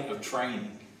a point of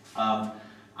training.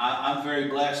 I'm very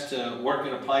blessed to work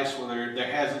at a place where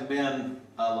there hasn't been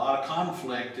a lot of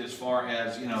conflict as far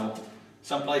as,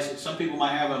 some people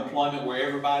might have employment where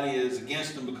everybody is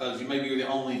against them because maybe you're the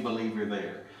only believer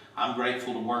there. I'm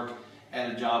grateful to work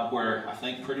at a job where I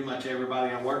think pretty much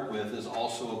everybody I work with is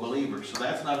also a believer. So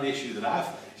that's not an issue that I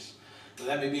face. But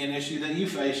that may be an issue that you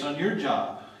face on your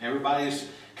job. Everybody's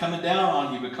coming down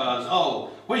on you because, oh,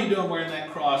 what are you doing wearing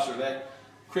that cross or that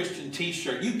Christian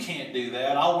t-shirt? You can't do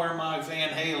that. I'll wear my Van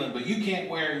Halen, but you can't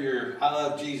wear your I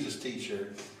Love Jesus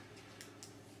t-shirt.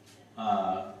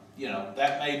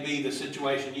 That may be the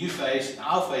situation you face, and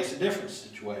I'll face a different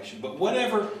situation. But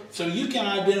whatever, so you can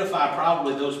identify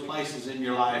probably those places in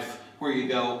your life where you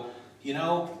go,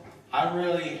 I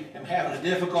really am having a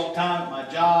difficult time at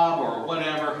my job or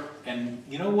whatever. And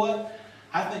you know what?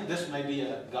 I think this may be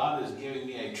God is giving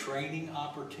me a training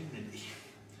opportunity.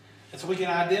 And so we can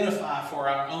identify for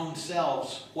our own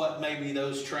selves what maybe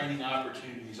those training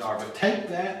opportunities are. But take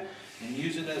that and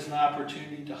use it as an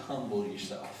opportunity to humble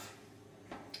yourself.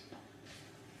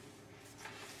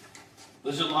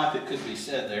 There's a lot that could be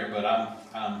said there, but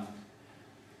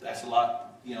that's a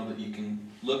lot, you know, that you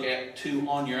can look at too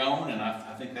on your own, and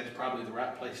I think that's probably the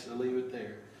right place to leave it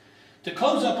there. To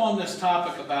close up on this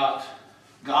topic about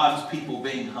God's people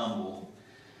being humble,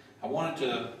 I wanted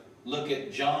to look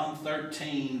at John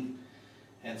 13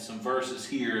 and some verses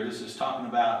here. This is talking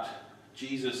about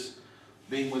Jesus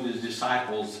being with his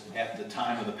disciples at the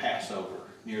time of the Passover,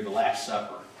 near the Last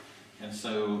Supper. And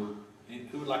so,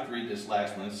 who would like to read this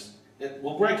last one?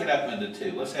 We'll break it up into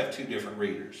two. Let's have two different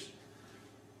readers.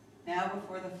 Now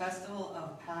before the festival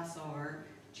of Passover,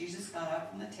 Jesus got up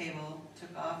from the table,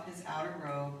 took off his outer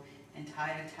robe, and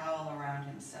tied a towel around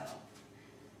himself.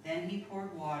 Then he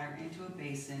poured water into a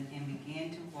basin and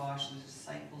began to wash the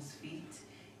disciples' feet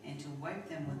and to wipe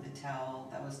them with the towel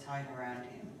that was tied around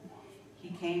him. He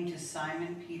came to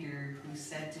Simon Peter, who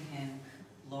said to him,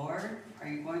 "Lord, are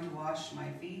you going to wash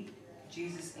my feet?"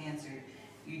 Jesus answered,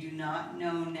 "You do not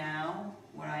know now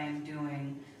what I am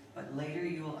doing, but later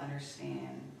you will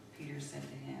understand." Peter said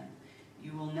to him,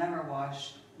 "You will never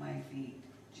wash my feet."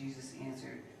 Jesus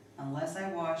answered, "Unless I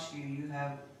wash you, you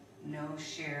have no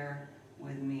share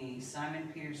with me." Simon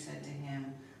Peter said to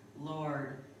him,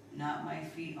 "Lord, not my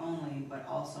feet only, but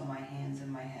also my hands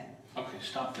and my head." Okay,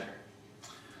 stop there.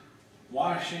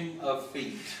 Washing of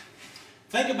feet.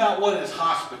 Think about what is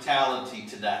hospitality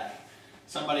today.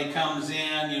 Somebody comes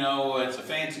in, you know, it's a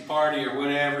fancy party or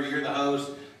whatever, you're the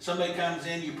host. Somebody comes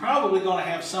in, you're probably going to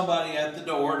have somebody at the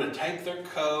door to take their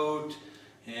coat,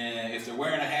 and if they're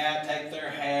wearing a hat, take their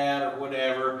hat or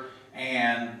whatever,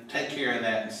 and take care of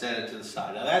that and set it to the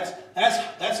side. Now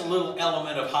that's a little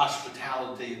element of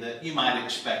hospitality that you might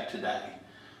expect today.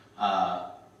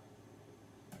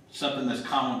 Something that's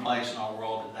commonplace in our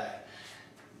world today.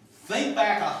 Think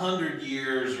back 100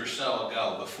 years or so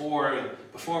ago,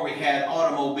 before we had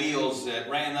automobiles that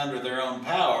ran under their own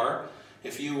power.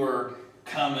 If you were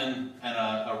coming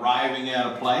and arriving at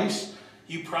a place,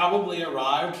 you probably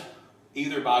arrived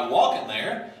either by walking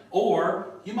there,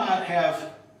 or you might have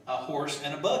a horse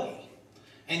and a buggy.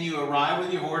 And you arrive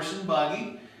with your horse and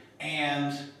buggy,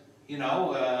 and you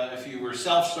know, if you were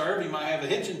self-serve, you might have a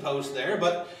hitching post there.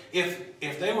 But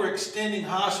if they were extending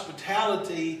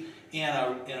hospitality in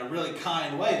a really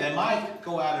kind way, they might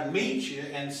go out and meet you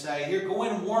and say, "Here, go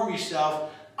in and warm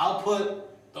yourself. I'll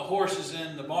put the horses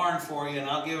in the barn for you, and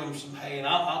I'll give them some hay, and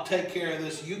I'll take care of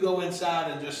this. You go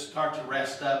inside and just start to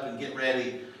rest up and get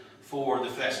ready for the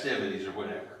festivities," or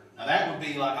whatever. Now that would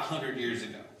be like 100 years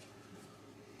ago.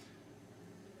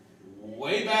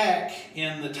 Way back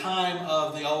in the time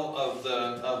of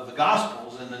the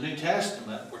Gospels in the New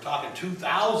Testament, we're talking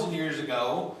 2,000 years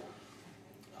ago.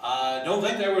 I don't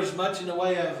think there was much in the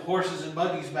way of horses and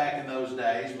buggies back in those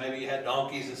days. Maybe you had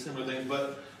donkeys and similar things,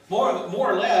 but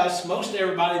more or less, most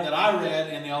everybody that I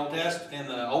read in the Old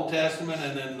Testament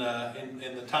and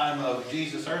in the time of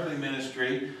Jesus' earthly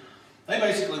ministry, they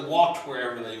basically walked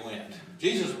wherever they went.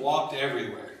 Jesus walked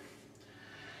everywhere.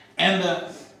 And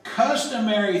the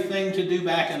customary thing to do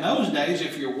back in those days,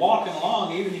 if you're walking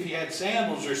along, even if you had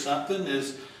sandals or something,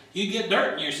 is you get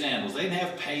dirt in your sandals. They didn't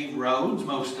have paved roads,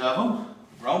 most of them.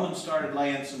 Romans started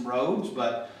laying some roads,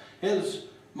 but it was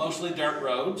mostly dirt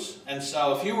roads. And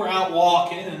so if you were out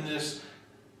walking in this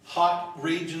hot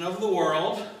region of the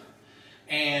world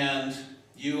and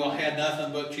you had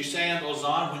nothing but your sandals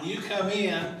on, when you come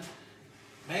in,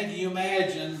 man, can you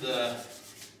imagine the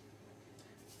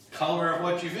color of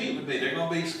what your feet would be? They're going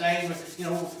to be stained with, you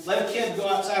know, let a kid go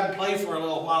outside and play for a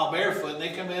little while barefoot, and they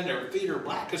come in, their feet are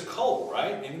black as coal,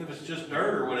 right? Even if it's just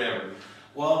dirt or whatever.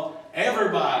 Well,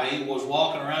 everybody was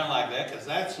walking around like that because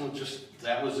that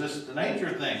was just the nature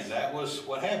of things. That was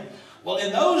what happened. Well,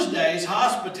 in those days,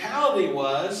 hospitality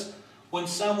was when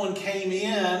someone came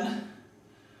in,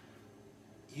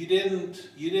 you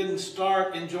didn't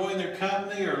start enjoying their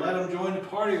company or let them join the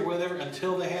party or whatever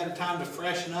until they had a time to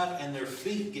freshen up and their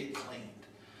feet get cleaned.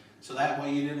 So that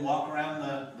way you didn't walk around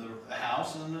the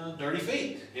house in dirty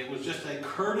feet. It was just a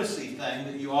courtesy thing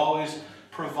that you always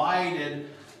provided,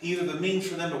 either the means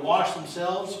for them to wash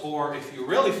themselves, or if you're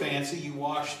really fancy, you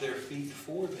wash their feet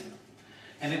for them.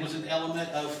 And it was an element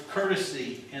of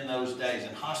courtesy in those days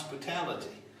and hospitality.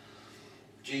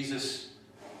 Jesus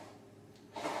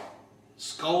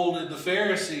scolded the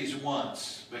Pharisees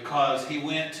once because he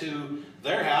went to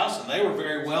their house, and they were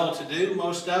very well-to-do,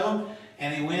 most of them,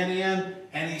 and he went in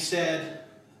and he said,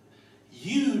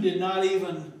 "You did not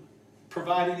even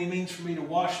provide any means for me to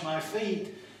wash my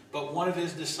feet." But one of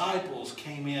his disciples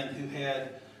came in who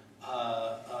had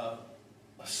a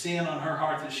sin on her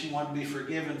heart that she wanted to be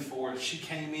forgiven for. She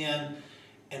came in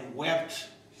and wept,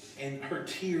 and her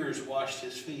tears washed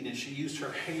his feet, and she used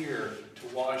her hair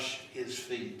to wash his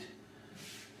feet.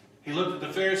 He looked at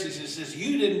the Pharisees and says,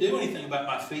 you didn't do anything about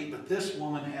my feet, but this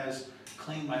woman has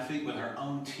cleaned my feet with her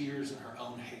own tears and her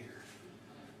own hair.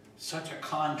 Such a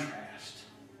contrast.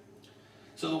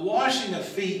 So the washing of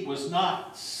feet was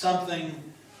not something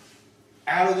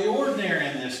out of the ordinary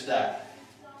in this day.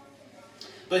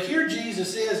 But here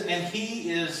Jesus is, and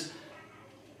he is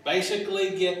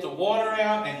basically get the water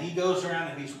out, and he goes around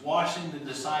and he's washing the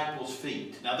disciples'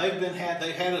 feet. Now they've had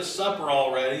a supper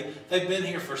already. They've been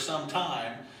here for some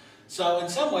time. So in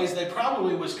some ways they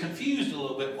probably was confused a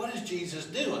little bit. What is Jesus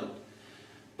doing?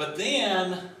 But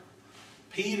then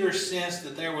Peter sensed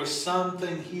that there was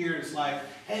something here. It's like,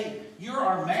 hey, you're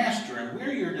our master and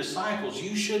we're your disciples.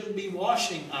 You shouldn't be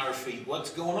washing our feet. What's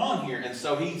going on here? And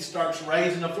so he starts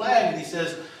raising a flag and he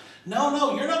says,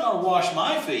 no, you're not going to wash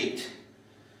my feet.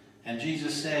 And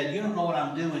Jesus said, you don't know what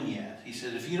I'm doing yet. He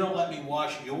said, if you don't let me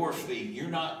wash your feet, you're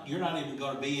not even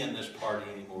going to be in this party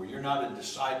anymore. You're not a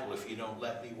disciple if you don't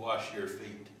let me wash your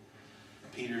feet.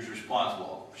 Peter's response,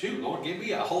 well, shoot, Lord, give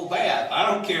me a whole bath.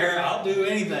 I don't care. I'll do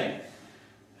anything.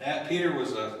 That Peter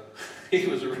was he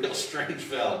was a real strange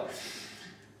fellow.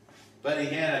 But he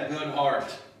had a good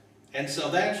heart. And so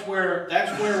that's where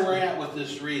we're at with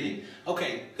this reading.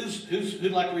 Okay,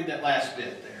 who'd like to read that last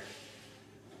bit there?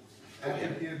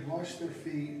 After he had washed their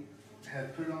feet,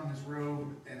 had put on his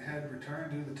robe, and had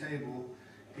returned to the table,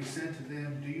 he said to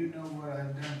them, do you know what I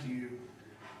have done to you?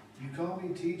 You call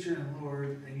me teacher and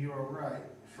Lord, and you are right,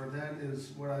 for that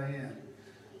is what I am.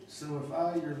 So if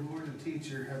I, your Lord and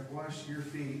teacher, have washed your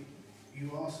feet,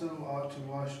 you also ought to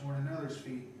wash one another's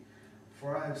feet.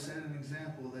 For I have set an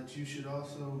example that you should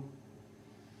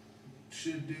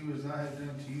do as I have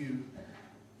done to you.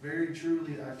 Very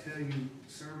truly I tell you,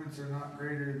 servants are not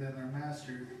greater than their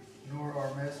master, nor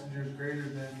are messengers greater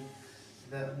than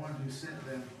that one who sent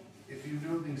them. If you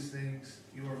know these things,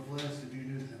 you are blessed if you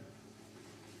do them.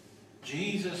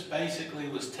 Jesus basically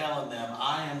was telling them,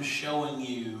 I am showing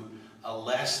you a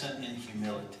lesson in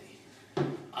humility.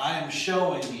 I am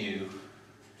showing you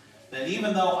that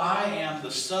even though I am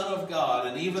the Son of God,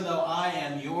 and even though I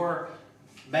am your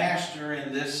master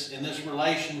in this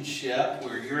relationship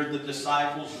where you're the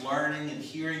disciples learning and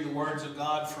hearing the words of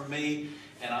God from me,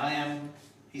 and I am,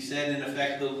 he said in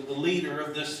effect, the leader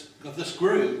of this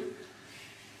group,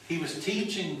 he was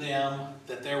teaching them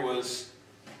that there was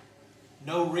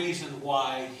no reason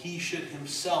why he should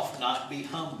himself not be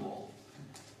humble.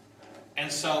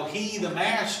 And so he, the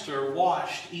master,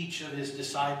 washed each of his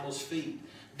disciples' feet,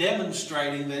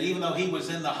 demonstrating that even though he was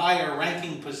in the higher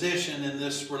ranking position in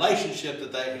this relationship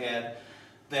that they had,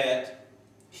 that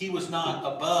he was not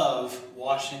above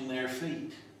washing their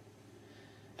feet.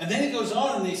 And then he goes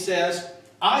on and he says,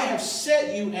 I have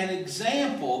set you an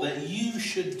example that you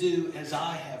should do as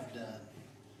I have done.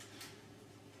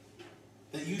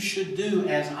 That you should do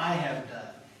as I have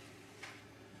done.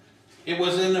 It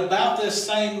was in about this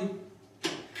same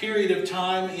period of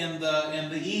time in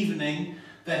the evening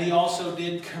that he also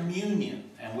did communion.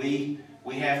 And we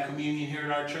have communion here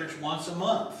at our church once a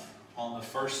month, on the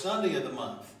first Sunday of the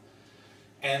month.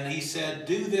 And he said,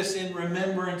 do this in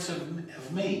remembrance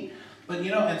of me. But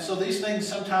you know, and so these things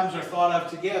sometimes are thought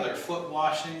of together, foot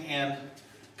washing and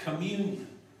communion.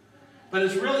 But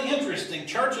it's really interesting,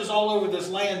 churches all over this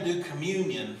land do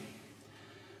communion.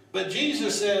 But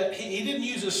Jesus said, he didn't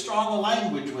use as strong a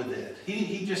language with it.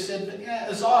 He just said, yeah,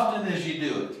 as often as you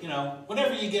do it, you know,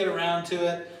 whenever you get around to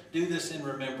it, do this in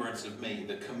remembrance of me,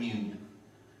 the communion.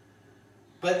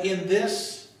 But in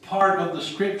this part of the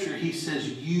scripture, he says,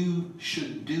 you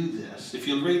should do this. If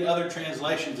you read other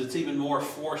translations, it's even more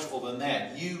forceful than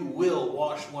that. You will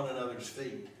wash one another's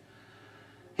feet.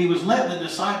 He was letting the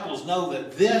disciples know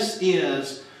that this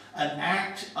is an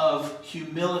act of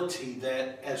humility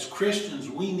that as Christians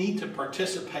we need to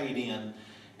participate in,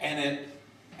 and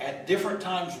at different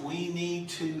times we need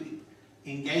to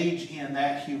engage in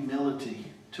that humility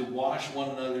to wash one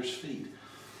another's feet.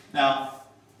 Now,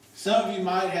 some of you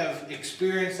might have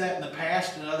experienced that in the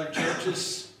past in other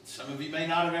churches. Some of you may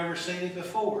not have ever seen it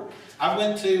before. I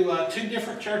went to 2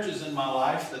 different churches in my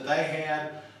life that they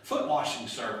had foot washing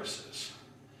services.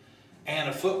 And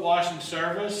a foot washing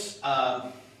service,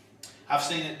 I've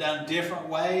seen it done different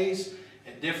ways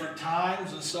at different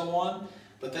times and so on.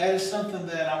 But that is something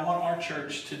that I want our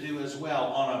church to do as well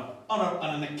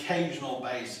on an occasional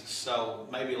basis. So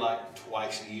maybe like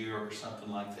twice a year or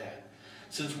something like that.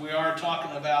 Since we are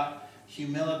talking about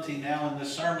humility now in the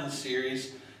sermon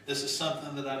series, this is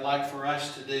something that I'd like for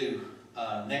us to do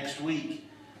next week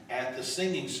at the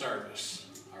singing service.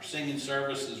 Our singing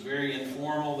service is very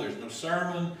informal. There's no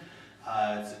sermon.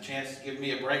 It's a chance to give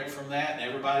me a break from that and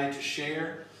everybody to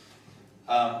share.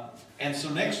 And so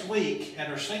next week at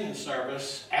our singing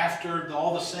service, after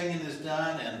all the singing is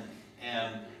done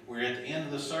and we're at the end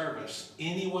of the service,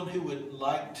 anyone who would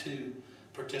like to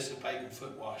participate in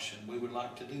foot washing, we would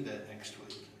like to do that next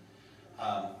week.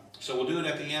 So we'll do it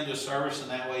at the end of service,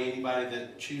 and that way anybody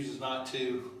that chooses not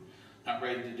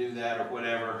ready to do that or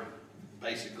whatever,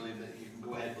 basically that you can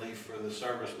go ahead and leave for the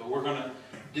service. But we're going to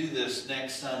do this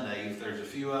next Sunday. If there's a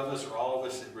few of us or all of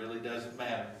us, it really doesn't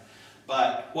matter.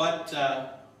 But what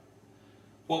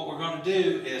we're going to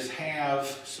do is have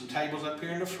some tables up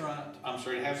here in the front.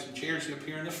 Have some chairs up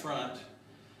here in the front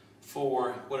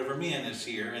for whatever men is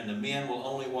here, and the men will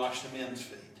only wash the men's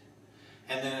feet.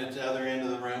 And then at the other end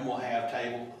of the room, we'll have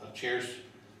chairs,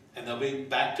 and they'll be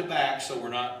back to back, so we're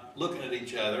not looking at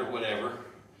each other, whatever.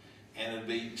 And it'll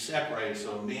be separated,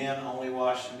 so men only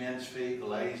wash the men's feet, the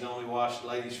ladies only wash the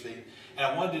ladies' feet. And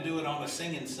I wanted to do it on a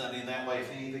singing Sunday, and that way if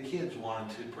any of the kids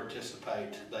wanted to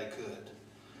participate, they could.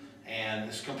 And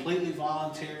it's completely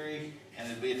voluntary, and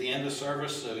it'll be at the end of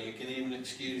service, so you can even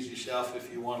excuse yourself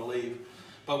if you want to leave.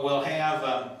 But we'll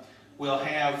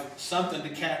have something to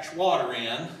catch water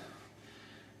in,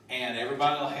 and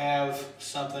everybody will have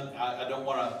something. I don't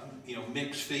want to,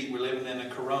 mix feet. We're living in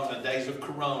the days of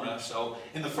Corona. So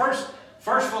in the first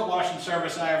foot washing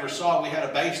service I ever saw, we had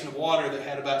a basin of water that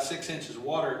had about 6 inches of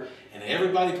water, and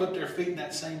everybody put their feet in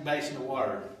that same basin of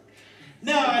water.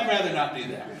 No, I'd rather not do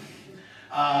that.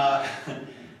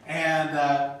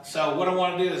 So what I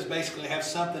want to do is basically have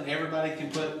something everybody can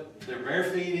put their bare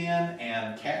feet in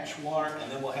and catch water,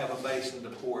 and then we'll have a basin to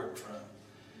pour it from.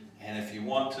 And if you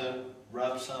want to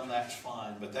rub some, that's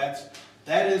fine. But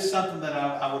that is something that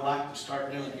I would like to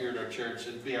start doing here at our church.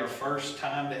 It'd be our first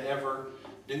time to ever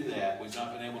do that. We've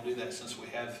not been able to do that since we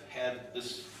have had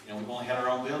this, we've only had our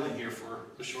own building here for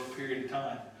a short period of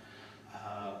time.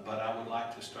 But I would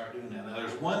like to start doing that. Now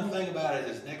there's one thing about it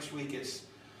is next week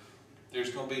there's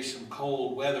going to be some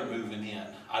cold weather moving in.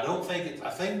 I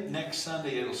think next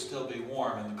Sunday it'll still be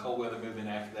warm and the cold weather moving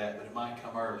after that, but it might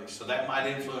come early. So that might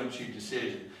influence your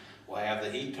decision. We'll have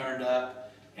the heat turned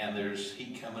up, and there's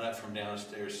heat coming up from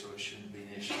downstairs, so it shouldn't be an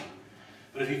issue.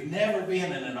 But if you've never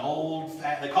been in they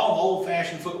call them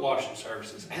old-fashioned foot washing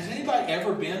services. Has anybody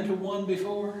ever been to one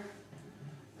before?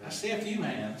 I see a few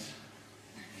hands.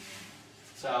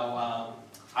 So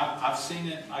I've seen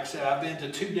it. Like I said, I've been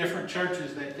to 2 different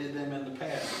churches that did them in the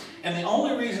past. And the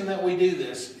only reason that we do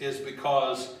this is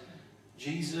because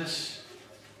Jesus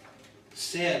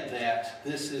said that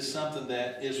this is something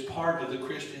that is part of the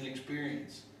Christian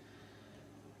experience.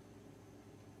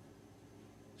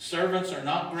 Servants are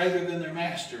not greater than their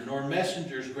master, nor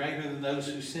messengers greater than those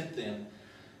who sent them.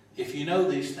 If you know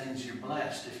these things, you're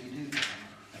blessed if you do them.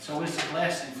 And so it's a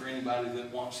blessing for anybody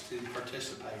that wants to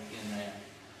participate in that.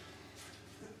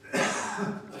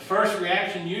 The first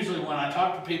reaction usually when I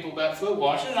talk to people about foot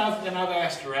washing, and I've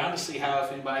asked around to see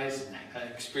if anybody's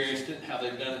experienced it and how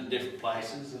they've done it in different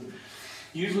places. And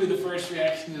usually the first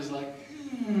reaction is like,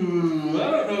 I don't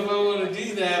know if I want to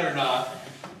do that or not.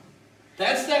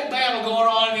 That's that battle going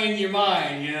on in your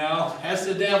mind, That's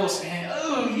the devil saying,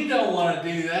 oh, you don't want to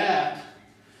do that.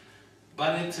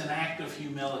 But it's an act of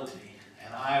humility.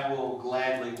 And I will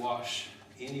gladly wash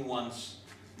anyone's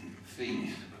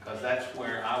feet because that's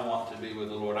where I want to be with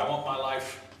the Lord. I want my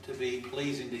life to be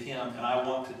pleasing to Him, and I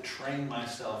want to train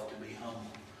myself to be humble.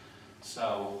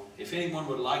 So if anyone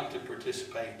would like to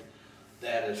participate,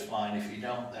 that is fine. If you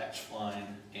don't, that's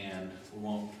fine. And we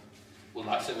won't. Well,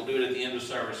 like I said, we'll do it at the end of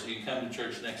service. So you can come to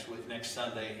church next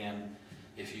Sunday, and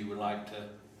if you would like to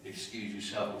excuse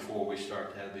yourself before we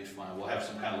start, that'd be fine. We'll have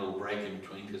some kind of little break in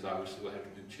between because obviously we'll have to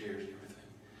move chairs and everything.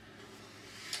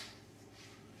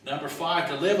 Number 5,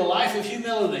 to live a life of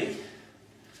humility.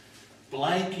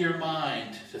 Blank your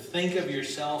mind to think of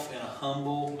yourself in a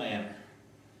humble manner.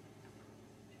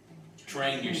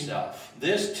 Train yourself.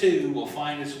 This too will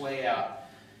find its way out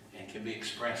and can be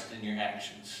expressed in your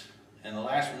actions. And the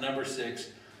last one, number 6,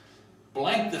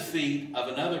 blank the feet of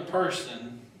another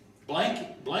person.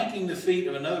 Blanking the feet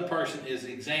of another person is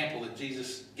the example that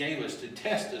Jesus gave us to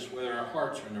test us whether our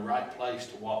hearts are in the right place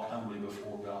to walk humbly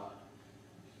before God.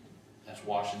 That's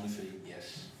washing the feet,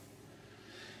 yes.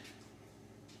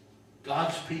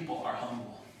 God's people are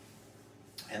humble.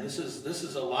 And this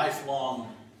is a lifelong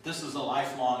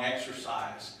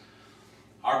exercise.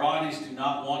 Our bodies do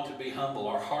not want to be humble.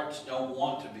 Our hearts don't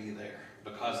want to be there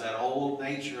because that old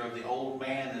nature of the old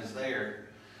man is there.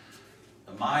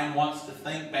 The mind wants to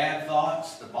think bad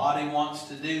thoughts. The body wants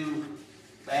to do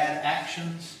bad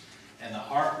actions. And the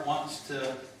heart wants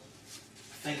to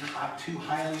think too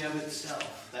highly of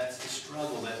itself. That's the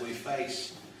struggle that we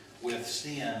face with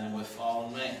sin and with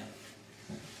fallen man.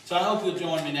 So I hope you'll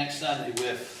join me next Sunday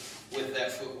with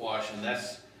that foot washing.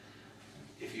 That's,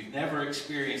 if you've never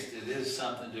experienced it, it is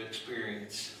something to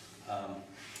experience.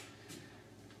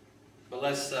 But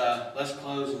let's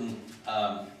close and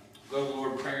go to the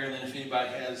Lord in prayer, and then if anybody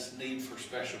has need for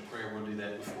special prayer, we'll do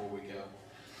that before we go.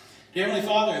 Dear Heavenly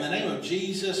Father, in the name of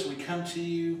Jesus, we come to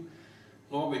you.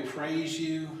 Lord, we praise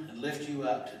you and lift you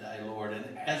up today, Lord.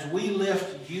 And as we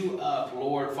lift you up,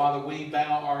 Lord, Father, we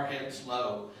bow our heads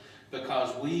low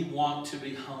because we want to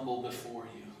be humble before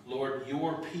you. Lord,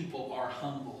 your people are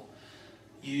humble.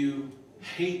 You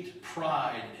hate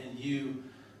pride and you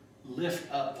lift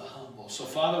up the humble. So,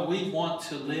 Father, we want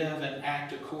to live and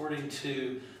act according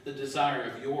to the desire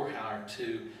of your heart,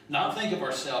 to not think of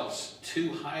ourselves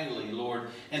too highly, Lord,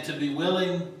 and to be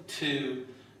willing to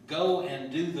go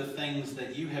and do the things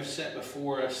that you have set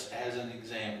before us as an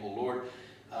example. Lord,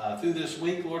 through this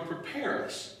week, Lord, prepare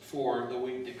us for the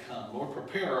week to come. Lord,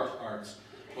 prepare our hearts.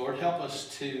 Lord, help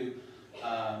us to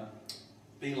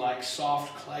be like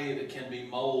soft clay that can be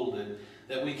molded,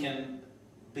 that we can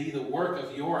be the work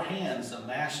of your hands, the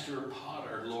master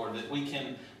potter, Lord, that we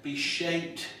can be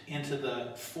shaped into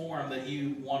the form that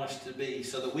you want us to be,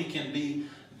 so that we can be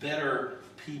better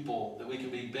people, that we can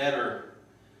be better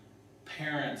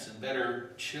parents and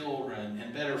better children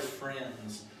and better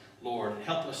friends. Lord,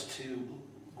 help us to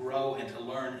grow and to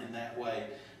learn in that way.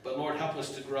 But Lord, help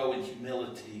us to grow in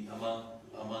humility above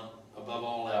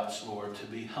all else, Lord, to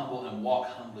be humble and walk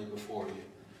humbly before you.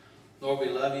 Lord, we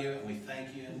love you and we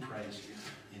thank you and praise you.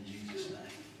 In Jesus'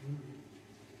 name.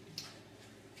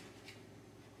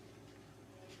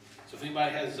 So if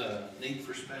anybody has a need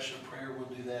for special prayer, we'll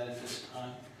do that at this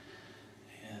time.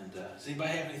 And does anybody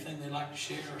have anything they'd like to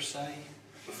share or say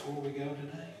before we go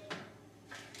today?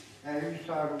 Now, you was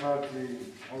talking about the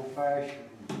old-fashioned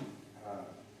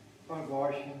foot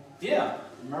washing. Yeah.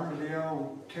 Remember the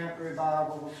old tent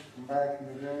revivals from back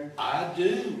in the day? I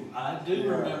do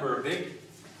Yeah. remember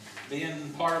being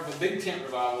part of a big tent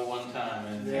revival one time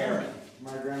in Harriman.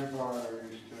 My grandfather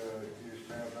used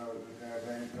to have those. They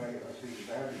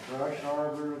had the brush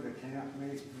arbor, the camp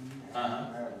meeting,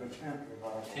 and the tent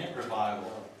revival. Tent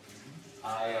revival.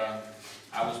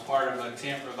 I was part of a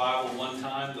tent revival one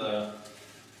time.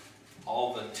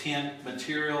 All the tent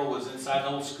material was inside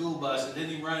an old school bus. It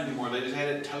didn't even run anymore. They just had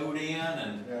it towed in,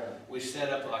 and we set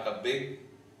up like a big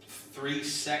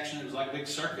 3-section. It was like a big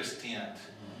circus tent,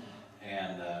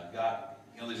 and got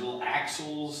these little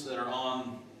axles that are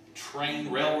on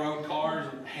railroad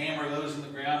cars, and hammer those in the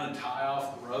ground and tie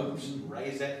off the ropes and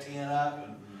raise that tent up.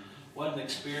 And what an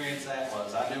experience that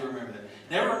was. I do remember that.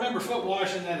 Never remember foot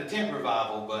washing at a tent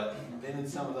revival, but been in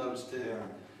some of those too.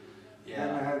 Yeah.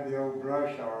 Then I had the old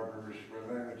brush arbors where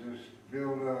they would just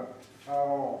build up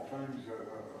all kinds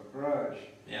of brush.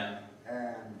 Yeah.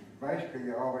 And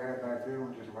basically all we had back then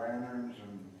was just lanterns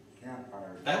and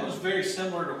campfires. That was very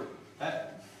similar to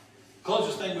that.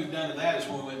 Closest thing we've done to that is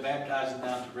when we went baptizing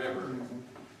down to the river.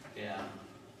 Yeah.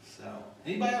 So,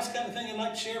 anybody else got anything you'd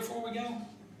like to share before we go?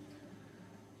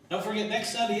 Don't forget,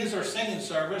 next Sunday is our singing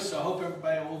service, so I hope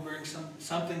everybody will bring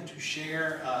something to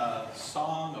share, a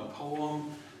song, a poem,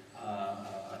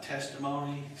 a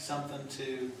testimony, something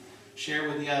to share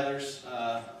with the others.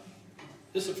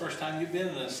 This is the first time you've been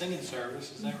in a singing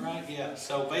service, is that right? Yeah.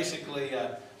 So basically,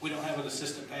 we don't have an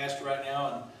assistant pastor right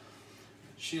now, and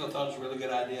Sheila thought it was a really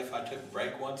good idea if I took a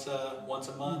break once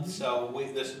a month. So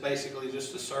this is basically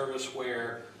just a service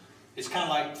where it's kind of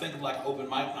like, think of like open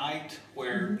mic night,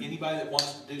 where anybody that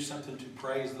wants to do something to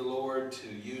praise the Lord, to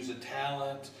use a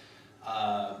talent,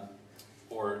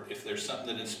 or if there's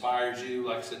something that inspires you,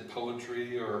 like I said,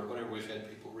 poetry or whatever. We've had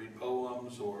people read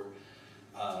poems or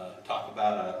talk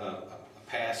about a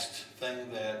past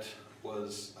thing that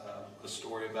was a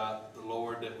story about the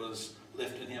Lord that was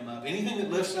lifting him up. Anything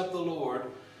that lifts up the Lord,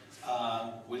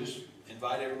 we just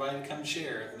invite everybody to come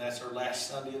share it. And that's our last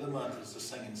Sunday of the month, is the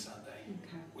Singing Sunday.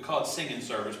 Okay. We call it singing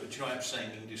service, but you don't have to sing,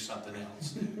 you can do something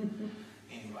else.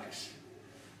 Anyways.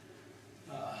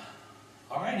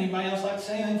 All right, anybody else like to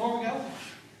say anything before we go?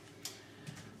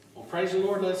 Well, praise the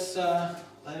Lord. Let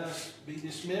us be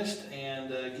dismissed.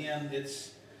 And again,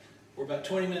 we're about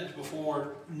 20 minutes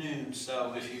before noon,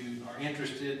 so if you are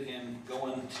interested in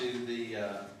going to the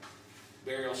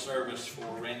burial service for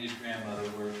Randy's grandmother,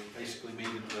 we're basically meet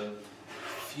at the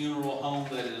funeral home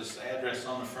that is addressed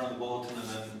on the front of the bulletin, and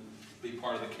then be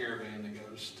part of the caravan that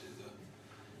goes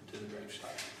to the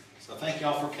gravesite. So thank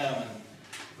y'all for coming.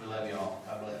 We love y'all.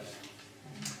 God bless.